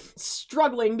Gerald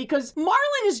struggling because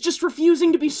Marlin is just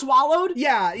refusing to be swallowed.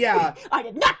 Yeah. I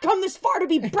did not come this far to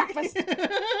be breakfast.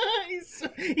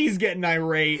 He's getting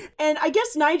irate. And I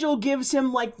guess Nigel gives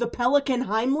him, like, the pelican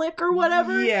Heimlich or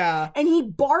whatever. Yeah. And he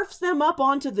barfs them up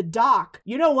onto the dock.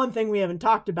 You know one thing we haven't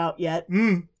talked about yet?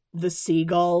 The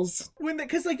seagulls.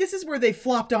 Because, like, this is where they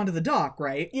flopped onto the dock,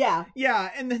 right? Yeah. Yeah,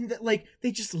 and then, like,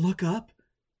 they just look up,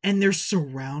 and they're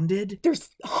surrounded. There's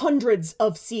hundreds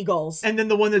of seagulls. And then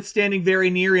the one that's standing very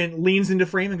near and leans into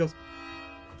frame and goes,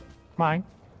 "Mine."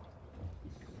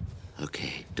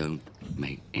 Okay, don't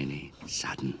make any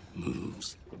sudden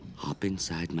moves. Hop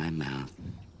inside my mouth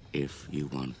if you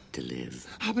want to live.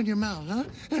 Hop in your mouth, huh?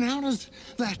 And how does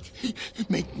that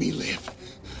make me live?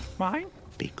 Mine?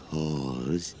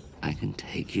 Because I can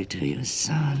take you to your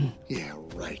son. Yeah,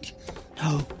 right.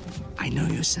 No, I know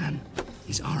your son.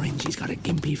 He's orange. He's got a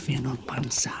gimpy fin on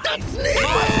one side. That's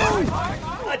Nemo!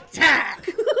 Attack!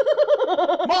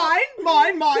 Mine.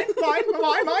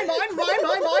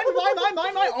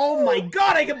 Oh my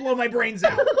god, I can blow my brains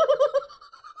out.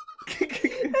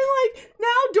 And like, now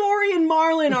Dory and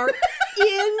Marlin are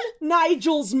in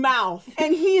Nigel's mouth,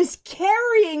 and he is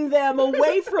carrying them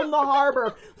away from the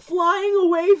harbor, flying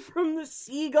away from the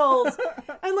seagulls.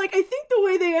 And like, I think the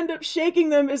way they end up shaking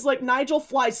them is like Nigel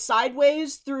flies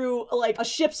sideways through like a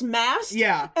ship's mast.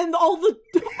 Yeah. And all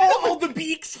the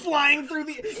beaks flying through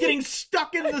getting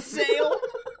stuck in the sail.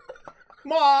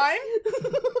 Mine.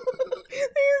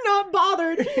 They're not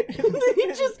bothered. They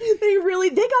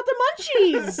got the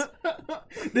munchies.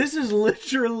 This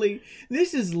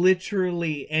is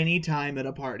literally any time at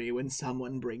a party when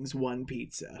someone brings one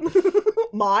pizza.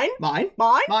 Mine. Mine.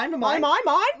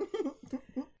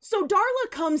 So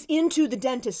Darla comes into the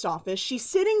dentist's office. She's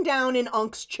sitting down in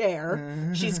Unk's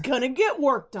chair. She's gonna get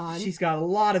work done. She's got a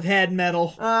lot of head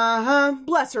metal.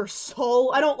 Bless her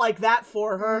soul. I don't like that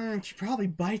for her. She probably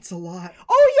bites a lot.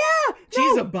 Oh, yeah!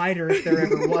 She's a biter if there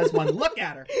ever was one. Look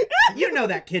at her. You know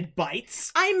that kid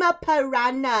bites. I'm a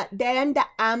piranha. Than the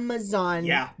Amazon.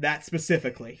 Yeah, that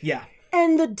specifically. Yeah.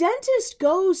 And the dentist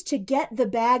goes to get the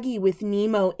baggie with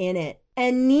Nemo in it.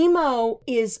 And Nemo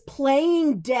is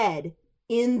playing dead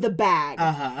in the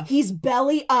bag. He's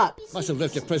belly up. Must have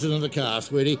left your present in the car,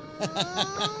 sweetie.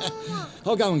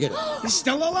 I'll go and get it. He's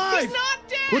still alive! He's not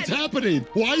dead! What's happening?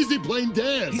 Why is he playing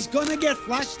dead? He's gonna get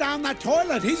flushed down the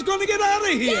toilet. He's gonna get out of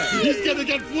here. He's gonna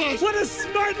get flushed. What a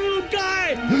smart little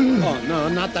guy! Oh, no,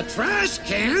 not the trash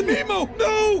can. Nemo,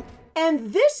 no!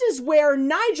 And this is where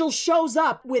Nigel shows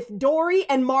up with Dory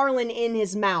and Marlin in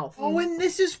his mouth. Oh, and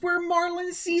this is where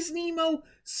Marlin sees Nemo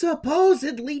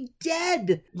supposedly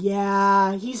dead.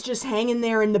 Yeah, he's just hanging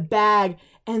there in the bag,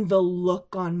 and the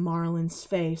look on Marlin's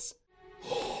face.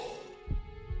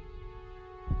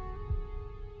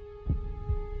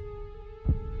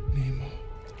 Nemo.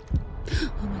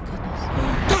 Oh my goodness.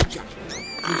 Gotcha!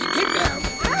 Get down!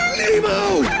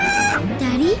 Nemo!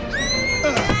 Daddy?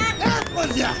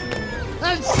 What's that?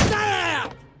 And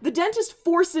stab! The dentist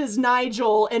forces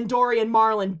Nigel and Dory and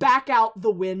Marlin back out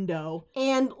the window.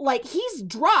 And, like, he's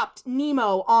dropped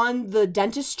Nemo on the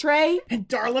dentist tray. And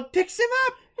Darla picks him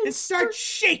up and starts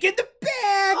shaking the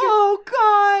bag. Oh,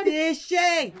 God.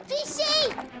 Fishy! Fishy!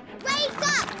 Wake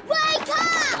up! Wake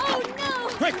up! Oh, no!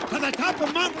 Quick, to the top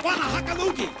of Mount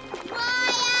Wanahakalugi!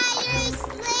 Why are you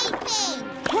sleeping?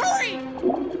 Hurry!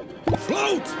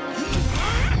 Float!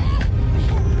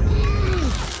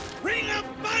 Ring of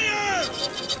fire!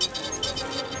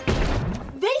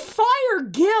 They fire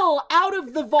Gil out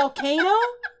of the volcano,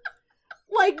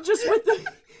 like just with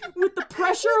the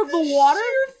pressure of the water.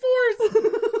 Sheer force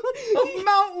of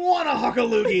Mount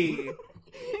Wanahakalugi.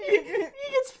 He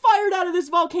gets fired out of this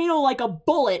volcano like a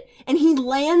bullet, and he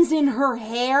lands in her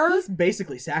hair. He's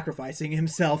basically sacrificing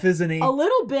himself, isn't he? A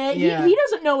little bit. Yeah. He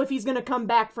doesn't know if he's going to come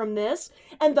back from this.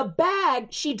 And the bag,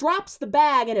 she drops the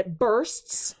bag and it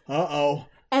bursts. Uh-oh.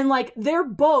 And, like, they're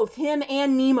both, him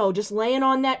and Nemo, just laying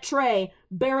on that tray,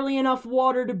 barely enough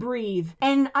water to breathe.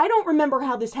 And I don't remember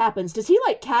how this happens. Does he,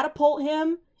 like, catapult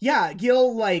him? Yeah,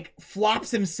 Gil, like,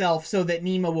 flops himself so that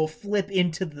Nemo will flip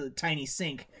into the tiny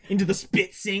sink. Into the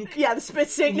spit sink. Yeah, the spit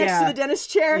sink next to the dentist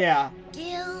chair. Yeah.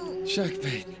 Gil.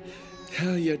 Sharkbait,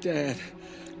 tell your dad.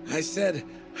 I said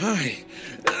hi.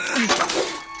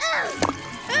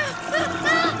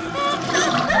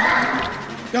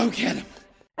 Go get him.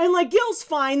 And, like, Gil's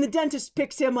fine. The dentist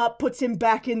picks him up, puts him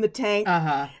back in the tank.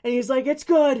 Uh-huh. And he's like, it's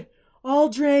good. All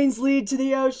drains lead to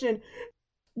the ocean.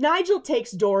 Nigel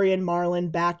takes Dory and Marlin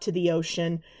back to the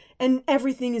ocean, and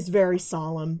everything is very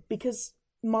solemn, because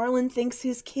Marlin thinks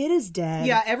his kid is dead.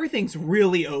 Yeah, everything's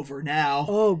really over now.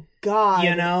 Oh, God.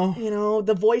 You know?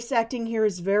 The voice acting here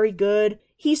is very good.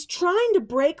 He's trying to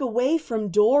break away from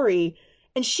Dory,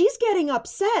 and she's getting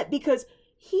upset because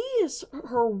he is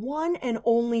her one and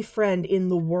only friend in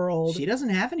the world. She doesn't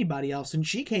have anybody else, and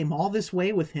she came all this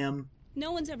way with him.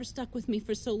 No one's ever stuck with me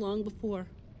for so long before.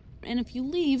 And if you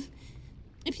leave,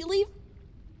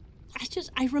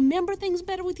 I remember things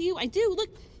better with you. I do. Look,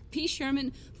 P.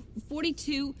 Sherman,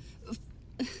 42.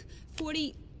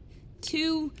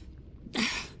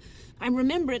 I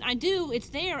remember it. I do. It's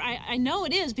there. I know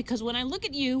it is, because when I look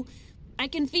at you, I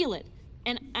can feel it.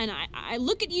 And I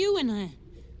look at you and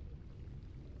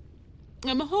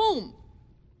I'm home.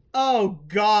 Oh,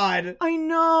 God. I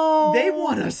know. They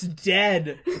want us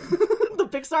dead. The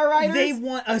Pixar writers.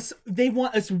 They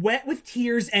want us wet with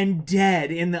tears and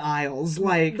dead in the aisles.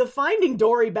 Like, the Finding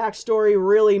Dory backstory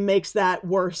really makes that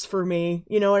worse for me.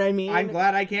 You know what I mean? I'm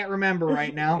glad I can't remember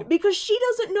right now. Because she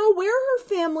doesn't know where her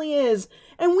family is.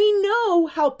 And we know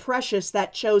how precious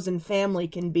that chosen family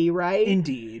can be, right?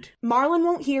 Indeed. Marlin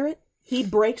won't hear it. He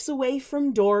breaks away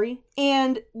from Dory.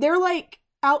 And they're like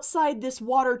outside this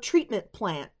water treatment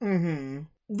plant. Mm-hmm.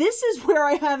 This is where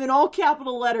I have in all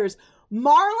capital letters,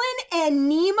 Marlin and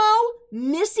Nemo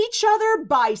miss each other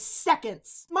by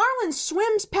seconds. Marlin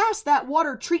swims past that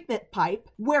water treatment pipe,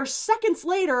 where seconds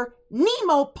later,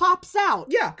 Nemo pops out.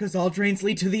 Yeah, because all drains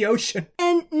lead to the ocean.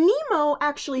 And Nemo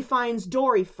actually finds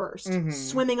Dory first,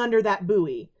 swimming under that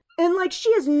buoy. And, like,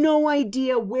 she has no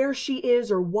idea where she is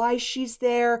or why she's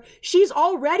there. She's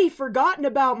already forgotten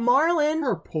about Marlin.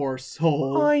 Her poor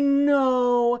soul. I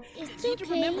know. It's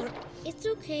okay. It's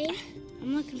okay.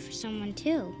 I'm looking for someone,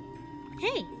 too.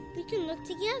 Hey, we can look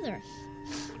together.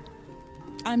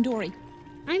 I'm Dory.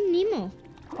 I'm Nemo.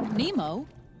 Nemo?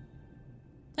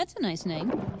 That's a nice name.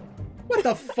 What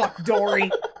the fuck,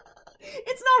 Dory?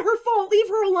 It's not her fault. Leave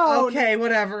her alone. Okay,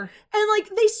 whatever. And, like,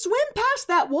 they swim past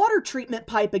that water treatment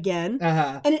pipe again.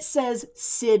 And it says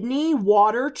Sydney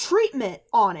Water Treatment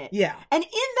on it. Yeah. And in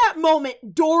that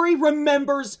moment, Dory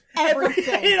remembers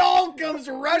everything. It all comes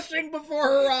rushing before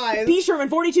her eyes. B. Sherman,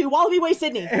 42, Wallaby Way,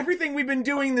 Sydney. Everything we've been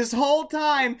doing this whole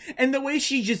time. And the way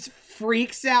she just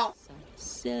freaks out.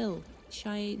 So,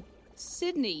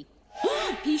 Sydney.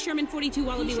 P. Sherman, 42,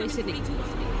 Wallaby Way, Sydney.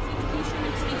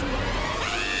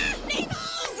 Nemo!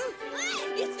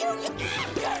 It's you! You're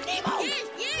Nemo!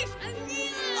 Yes, I'm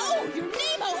Nemo! Oh, you're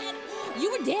Nemo!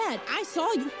 You were dead. I saw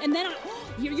you, and then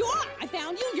here you are. I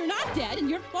found you. You're not dead, and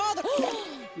your father...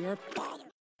 your father...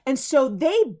 And so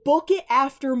they book it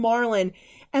after Marlin,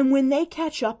 and when they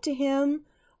catch up to him...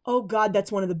 Oh God,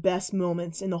 that's one of the best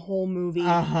moments in the whole movie.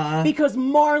 Because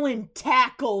Marlin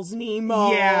tackles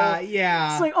Nemo.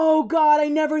 Yeah. It's like, oh God, I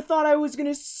never thought I was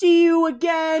gonna see you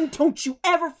again. Don't you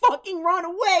ever fucking run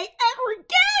away ever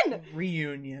again!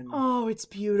 Reunion. Oh, it's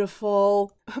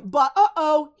beautiful. But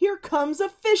here comes a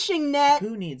fishing net.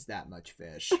 Who needs that much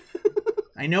fish?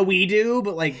 I know we do,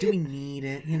 but like, do we need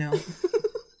it, you know?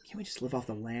 Can't we just live off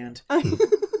the land? Can't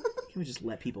we just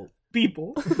let people...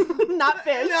 Not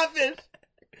fish. Not fish.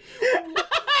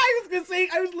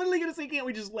 I was literally gonna say, can't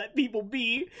we just let people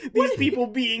be? These people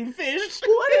being fish.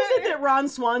 What is it that Ron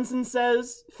Swanson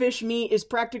says? Fish meat is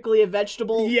practically a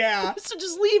vegetable. Yeah. So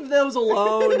just leave those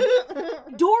alone.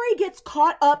 Dory gets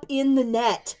caught up in the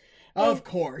net. Of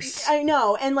course. I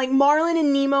know. And like Marlin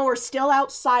and Nemo are still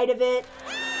outside of it.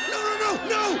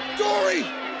 No, Dory!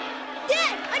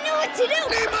 Dad, I know what to do!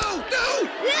 Nemo, no!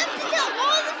 We have to tell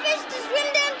all the fish to swim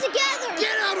down together!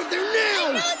 Get out of there now!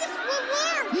 I know this will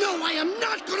work! No, I am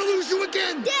not gonna lose you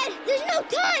again! Dad, there's no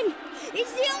time!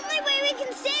 It's the only way we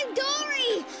can save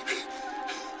Dory!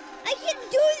 I can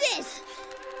do this!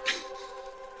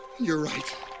 You're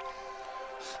right.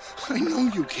 I know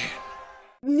you can.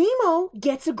 Nemo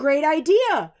gets a great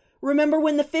idea. Remember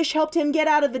when the fish helped him get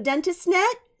out of the dentist's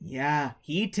net? Yeah,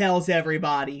 he tells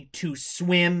everybody to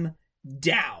swim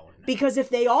down. Because if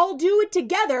they all do it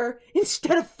together,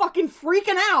 instead of fucking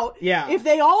freaking out, if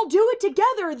they all do it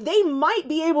together, they might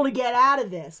be able to get out of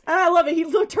this. And I love it. He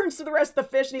turns to the rest of the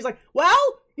fish and he's like, well,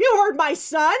 you heard my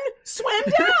son. Swim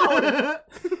down.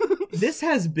 This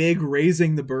has big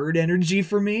raising the bird energy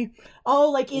for me. Oh,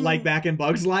 like back in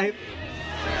Bug's Life.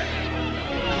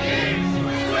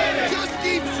 Just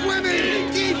keep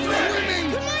swimming! Keep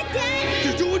swimming! Come on, Dad!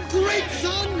 You're doing great,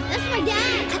 son! That's my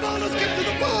dad! Come on, let's get to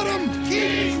the bottom!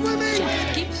 Keep swimming!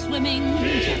 Just keep swimming.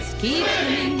 Just keep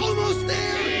swimming. Almost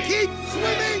there! Keep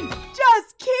swimming!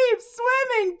 Just keep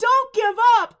swimming! Don't give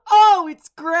up! Oh, it's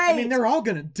great! I mean, they're all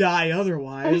gonna die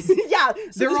otherwise. Yeah.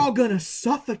 They're all gonna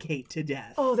suffocate to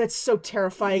death. Oh, that's so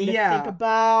terrifying to think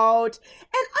about.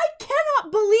 And I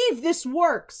cannot believe this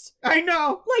works. I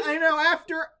know. I know,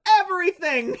 after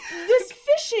everything. This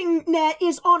fishing net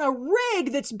is on a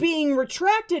rig that's being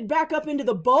retracted back up into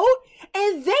the boat,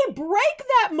 and they break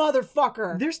that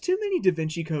motherfucker. There's too many Da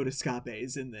Vinci Code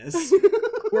escapes in this.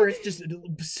 Where it's just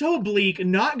so bleak,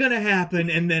 not gonna happen,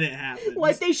 and then it happens.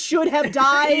 Like they should have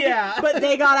died, but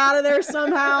they got out of there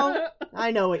somehow.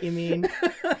 I know what you mean.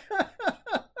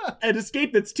 An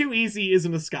escape that's too easy is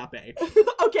an escape.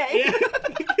 Okay.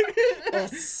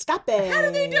 Escape. How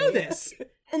do they do this?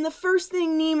 And the first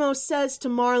thing Nemo says to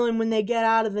Marlin when they get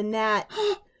out of the net,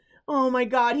 oh my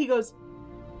God, he goes,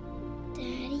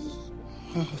 Daddy.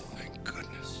 Oh, thank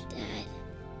goodness. Dad,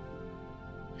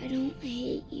 I don't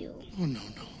hate you. Oh, no.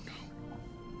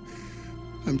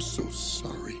 I'm so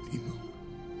sorry, Nemo.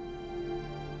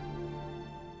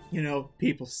 You know,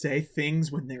 people say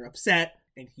things when they're upset,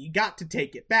 and he got to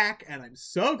take it back, and I'm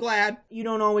so glad. You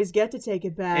don't always get to take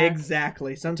it back.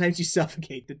 Exactly. Sometimes you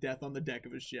suffocate to death on the deck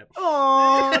of a ship.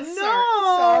 Oh,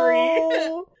 no!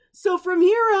 Sorry. So from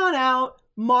here on out,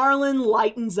 Marlin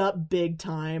lightens up big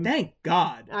time. Thank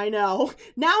God. I know.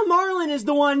 Now Marlin is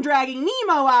the one dragging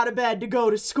Nemo out of bed to go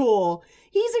to school.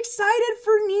 He's excited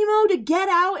for Nemo to get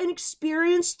out and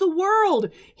experience the world.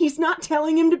 He's not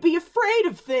telling him to be afraid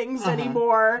of things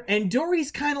anymore. And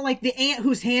Dory's kind of like the ant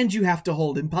whose hand you have to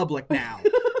hold in public now.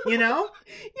 You know?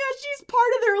 Yeah, she's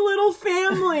part of their little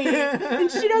family. And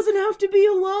she doesn't have to be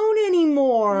alone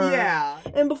anymore. Yeah.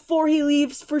 And before he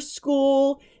leaves for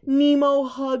school, Nemo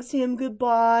hugs him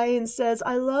goodbye and says,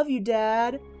 "I love you,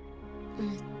 Dad."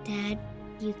 Dad,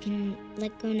 you can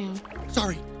let go now.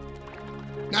 Sorry.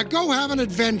 Now go have an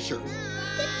adventure.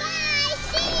 Goodbye!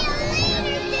 See you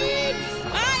later, dudes!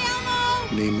 Bye, Elmo!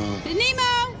 Nemo.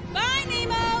 Nemo! Bye,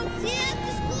 Nemo! See you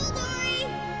after school, Dory!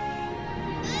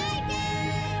 Bye,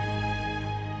 Dad!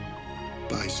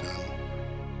 Bye, son.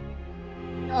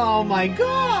 Oh my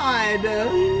God!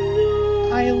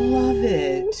 I love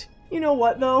it. You know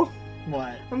what, though?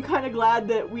 What? I'm kind of glad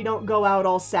that we don't go out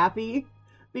all sappy,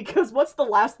 because what's the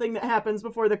last thing that happens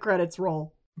before the credits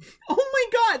roll? Oh my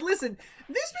God, listen,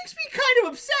 this makes me kind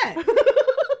of upset.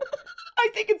 I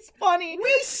think it's funny.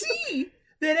 We see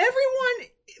that everyone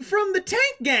from the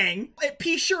tank gang at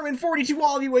P. Sherman 42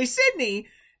 Wallaby Way, Sydney,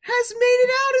 has made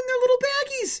it out in their little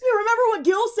baggies. You remember what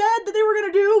Gil said that they were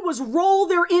going to do was roll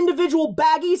their individual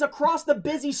baggies across the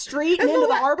busy street and into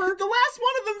the harbor? The last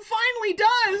one of them finally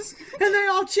does. And they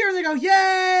all cheer and they go,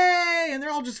 yay! And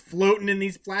they're all just floating in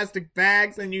these plastic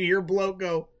bags, and you hear bloke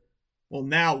go, well,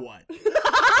 now what?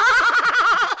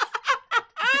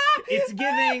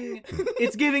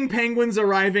 It's giving penguins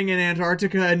arriving in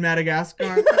Antarctica and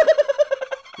Madagascar.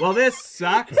 Well, this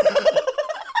sucks. Oh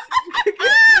my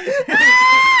God.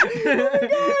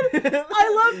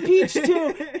 I love Peach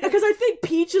too, because I think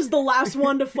Peach is the last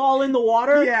one to fall in the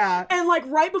water. Yeah. And like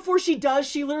right before she does,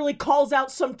 she literally calls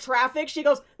out some traffic. She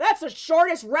goes, "That's the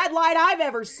shortest red light I've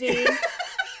ever seen." How does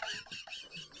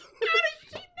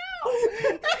she know?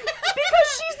 Because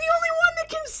she's the only one that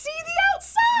can see the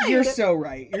outside. You're so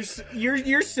right.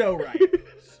 You're so right.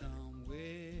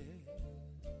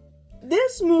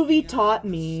 This movie taught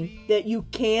me that you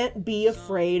can't be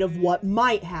afraid of what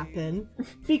might happen,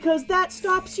 because that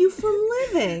stops you from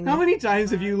living. How many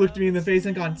times have you looked me in the face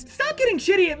and gone, stop getting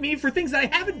shitty at me for things that I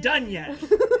haven't done yet?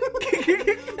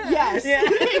 Yes, yeah.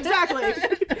 Exactly.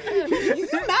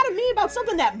 You're mad at me about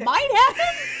something that might happen?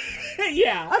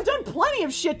 Yeah. I've done plenty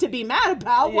of shit to be mad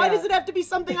about. Yeah. Why does it have to be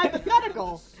something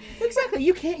hypothetical? Exactly.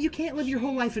 You can't live your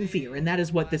whole life in fear, and that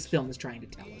is what this film is trying to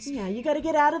tell us. Yeah, you gotta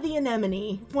get out of the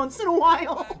anemone once in a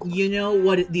while. You know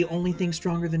what the only thing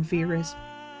stronger than fear is?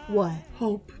 What?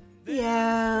 Hope.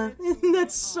 Yeah,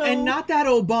 that's so... And not that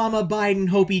Obama, Biden,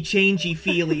 hopey, changey,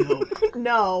 feely hope.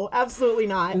 No, absolutely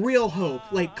not. Real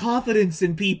hope, like confidence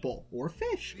in people. Or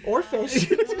fish. Or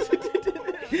fish.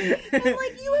 And,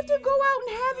 like, you have to go out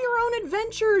and have your own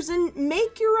adventures and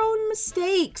make your own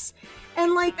mistakes.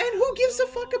 And, like... And who gives a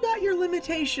fuck about your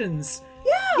limitations?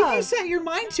 Yeah! If you set your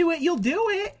mind to it, you'll do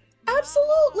it.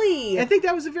 Absolutely! I think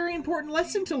that was a very important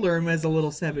lesson to learn as a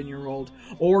little 7-year-old.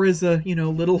 Or as a,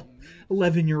 little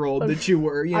 11-year-old that you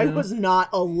were, I was not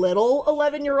a little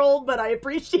 11-year-old, but I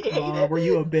appreciate it. Were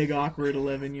you a big, awkward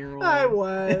 11-year-old? I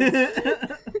was.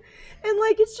 And,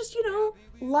 like, it's just,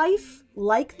 life,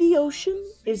 like the ocean,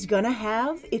 is gonna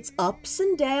have its ups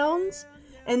and downs,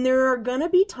 and there are gonna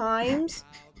be times...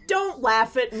 Don't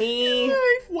laugh at me.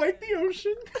 Life, like the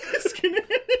ocean.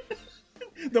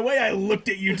 The way I looked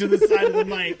at you to the side of the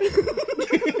mic.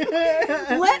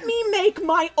 Let me make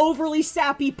my overly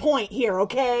sappy point here,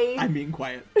 okay? I'm being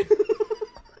quiet.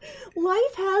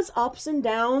 Life has ups and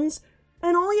downs,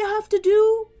 and all you have to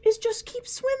do is just keep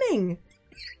swimming.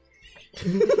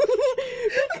 Because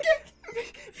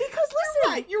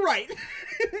listen, you're right.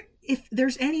 If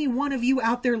there's any one of you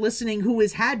out there listening who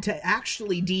has had to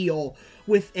actually deal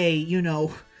with a,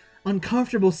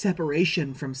 uncomfortable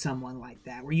separation from someone like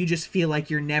that, where you just feel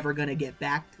like you're never going to get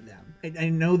back to them. I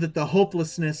know that the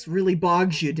hopelessness really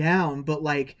bogs you down, but,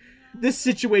 like, this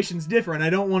situation's different. I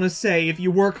don't want to say if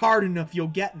you work hard enough, you'll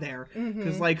get there,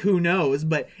 because, who knows,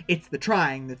 but it's the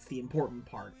trying that's the important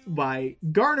part. By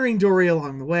garnering Dory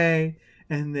along the way,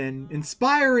 and then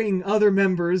inspiring other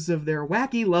members of their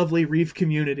wacky, lovely reef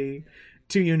community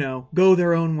to, go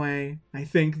their own way, I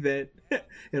think that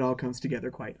it all comes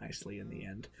together quite nicely in the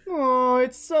end. Oh,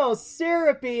 it's so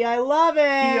syrupy. I love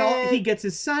it. He gets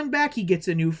his son back, he gets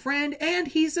a new friend, and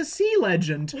he's a sea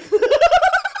legend.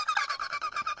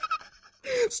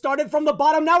 started from the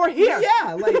bottom, now we're here.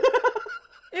 Yeah, like,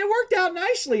 it worked out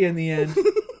nicely in the end.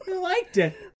 I liked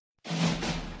it.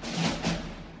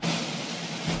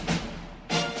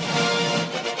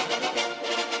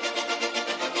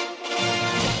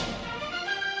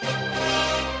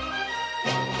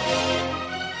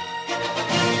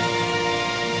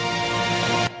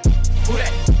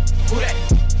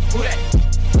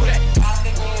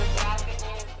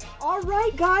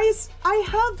 Alright guys, I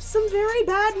have some very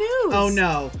bad news. Oh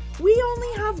no. We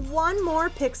only have one more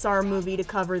Pixar movie to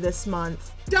cover this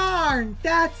month. Darn,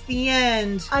 that's the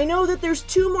end. I know that there's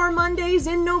 2 more Mondays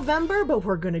in November, but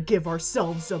we're gonna give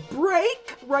ourselves a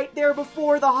break right there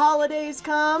before the holidays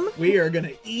come. We are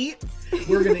gonna eat.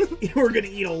 We're gonna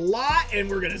eat a lot, and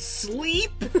we're gonna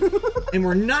sleep, and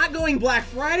we're not going Black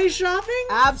Friday shopping?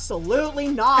 Absolutely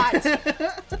not.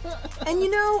 And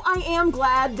you know, I am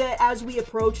glad that as we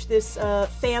approach this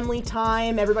family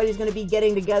time, everybody's gonna be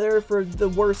getting together for the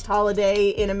worst holiday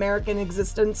in American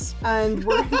existence, and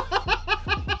we're...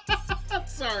 I'm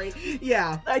sorry.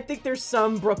 Yeah. I think there's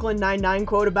some Brooklyn Nine-Nine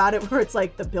quote about it where it's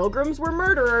like, the pilgrims were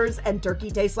murderers, and turkey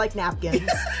tastes like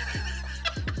napkins.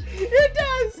 It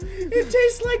does! It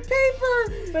tastes like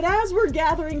paper! But as we're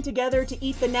gathering together to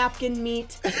eat the napkin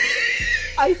meat,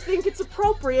 I think it's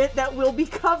appropriate that we'll be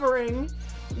covering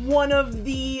one of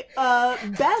the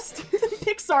best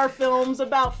Pixar films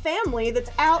about family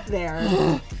that's out there.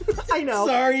 I know.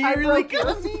 Sorry, you really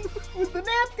got me with the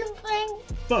napkin thing.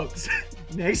 Folks,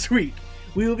 next week,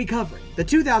 we will be covering the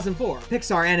 2004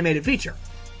 Pixar animated feature,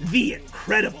 The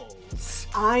Incredibles.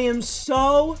 I am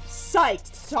so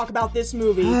psyched to talk about this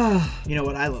movie. You know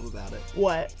what I love about it?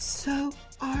 What? So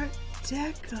Art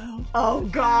Deco. Oh,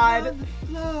 God. On the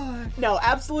floor. No,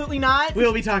 absolutely not.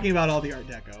 We'll be talking about all the Art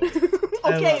Deco.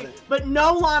 Okay, but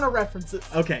no Lana references.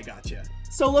 Okay, gotcha.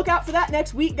 So look out for that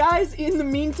next week, guys. In the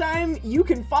meantime, you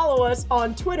can follow us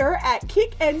on Twitter at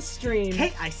Kick and Stream.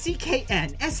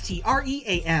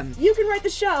 KICKNSTREAM. You can write the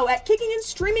show at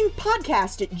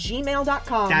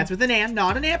kickingandstreamingpodcast@gmail.com. That's with an and,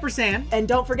 not an ampersand. And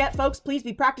don't forget, folks, please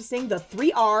be practicing the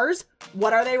 3 R's.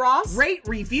 What are they, Ross? Rate,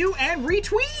 review, and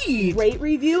retweet. Rate,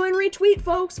 review, and retweet,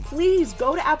 folks. Please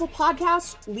go to Apple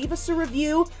Podcasts, leave us a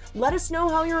review, let us know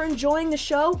how you're enjoying the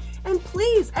show, and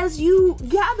please, as you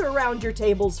gather around your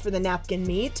tables for the napkin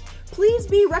meat, please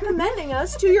be recommending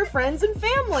us to your friends and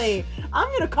family.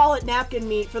 I'm gonna call it napkin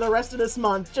meat for the rest of this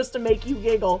month, just to make you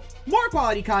giggle. More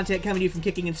quality content coming to you from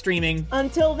Kicking and Streaming.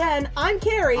 Until then, I'm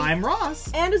Carrie. I'm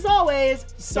Ross. And as always,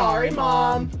 sorry,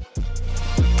 Mom.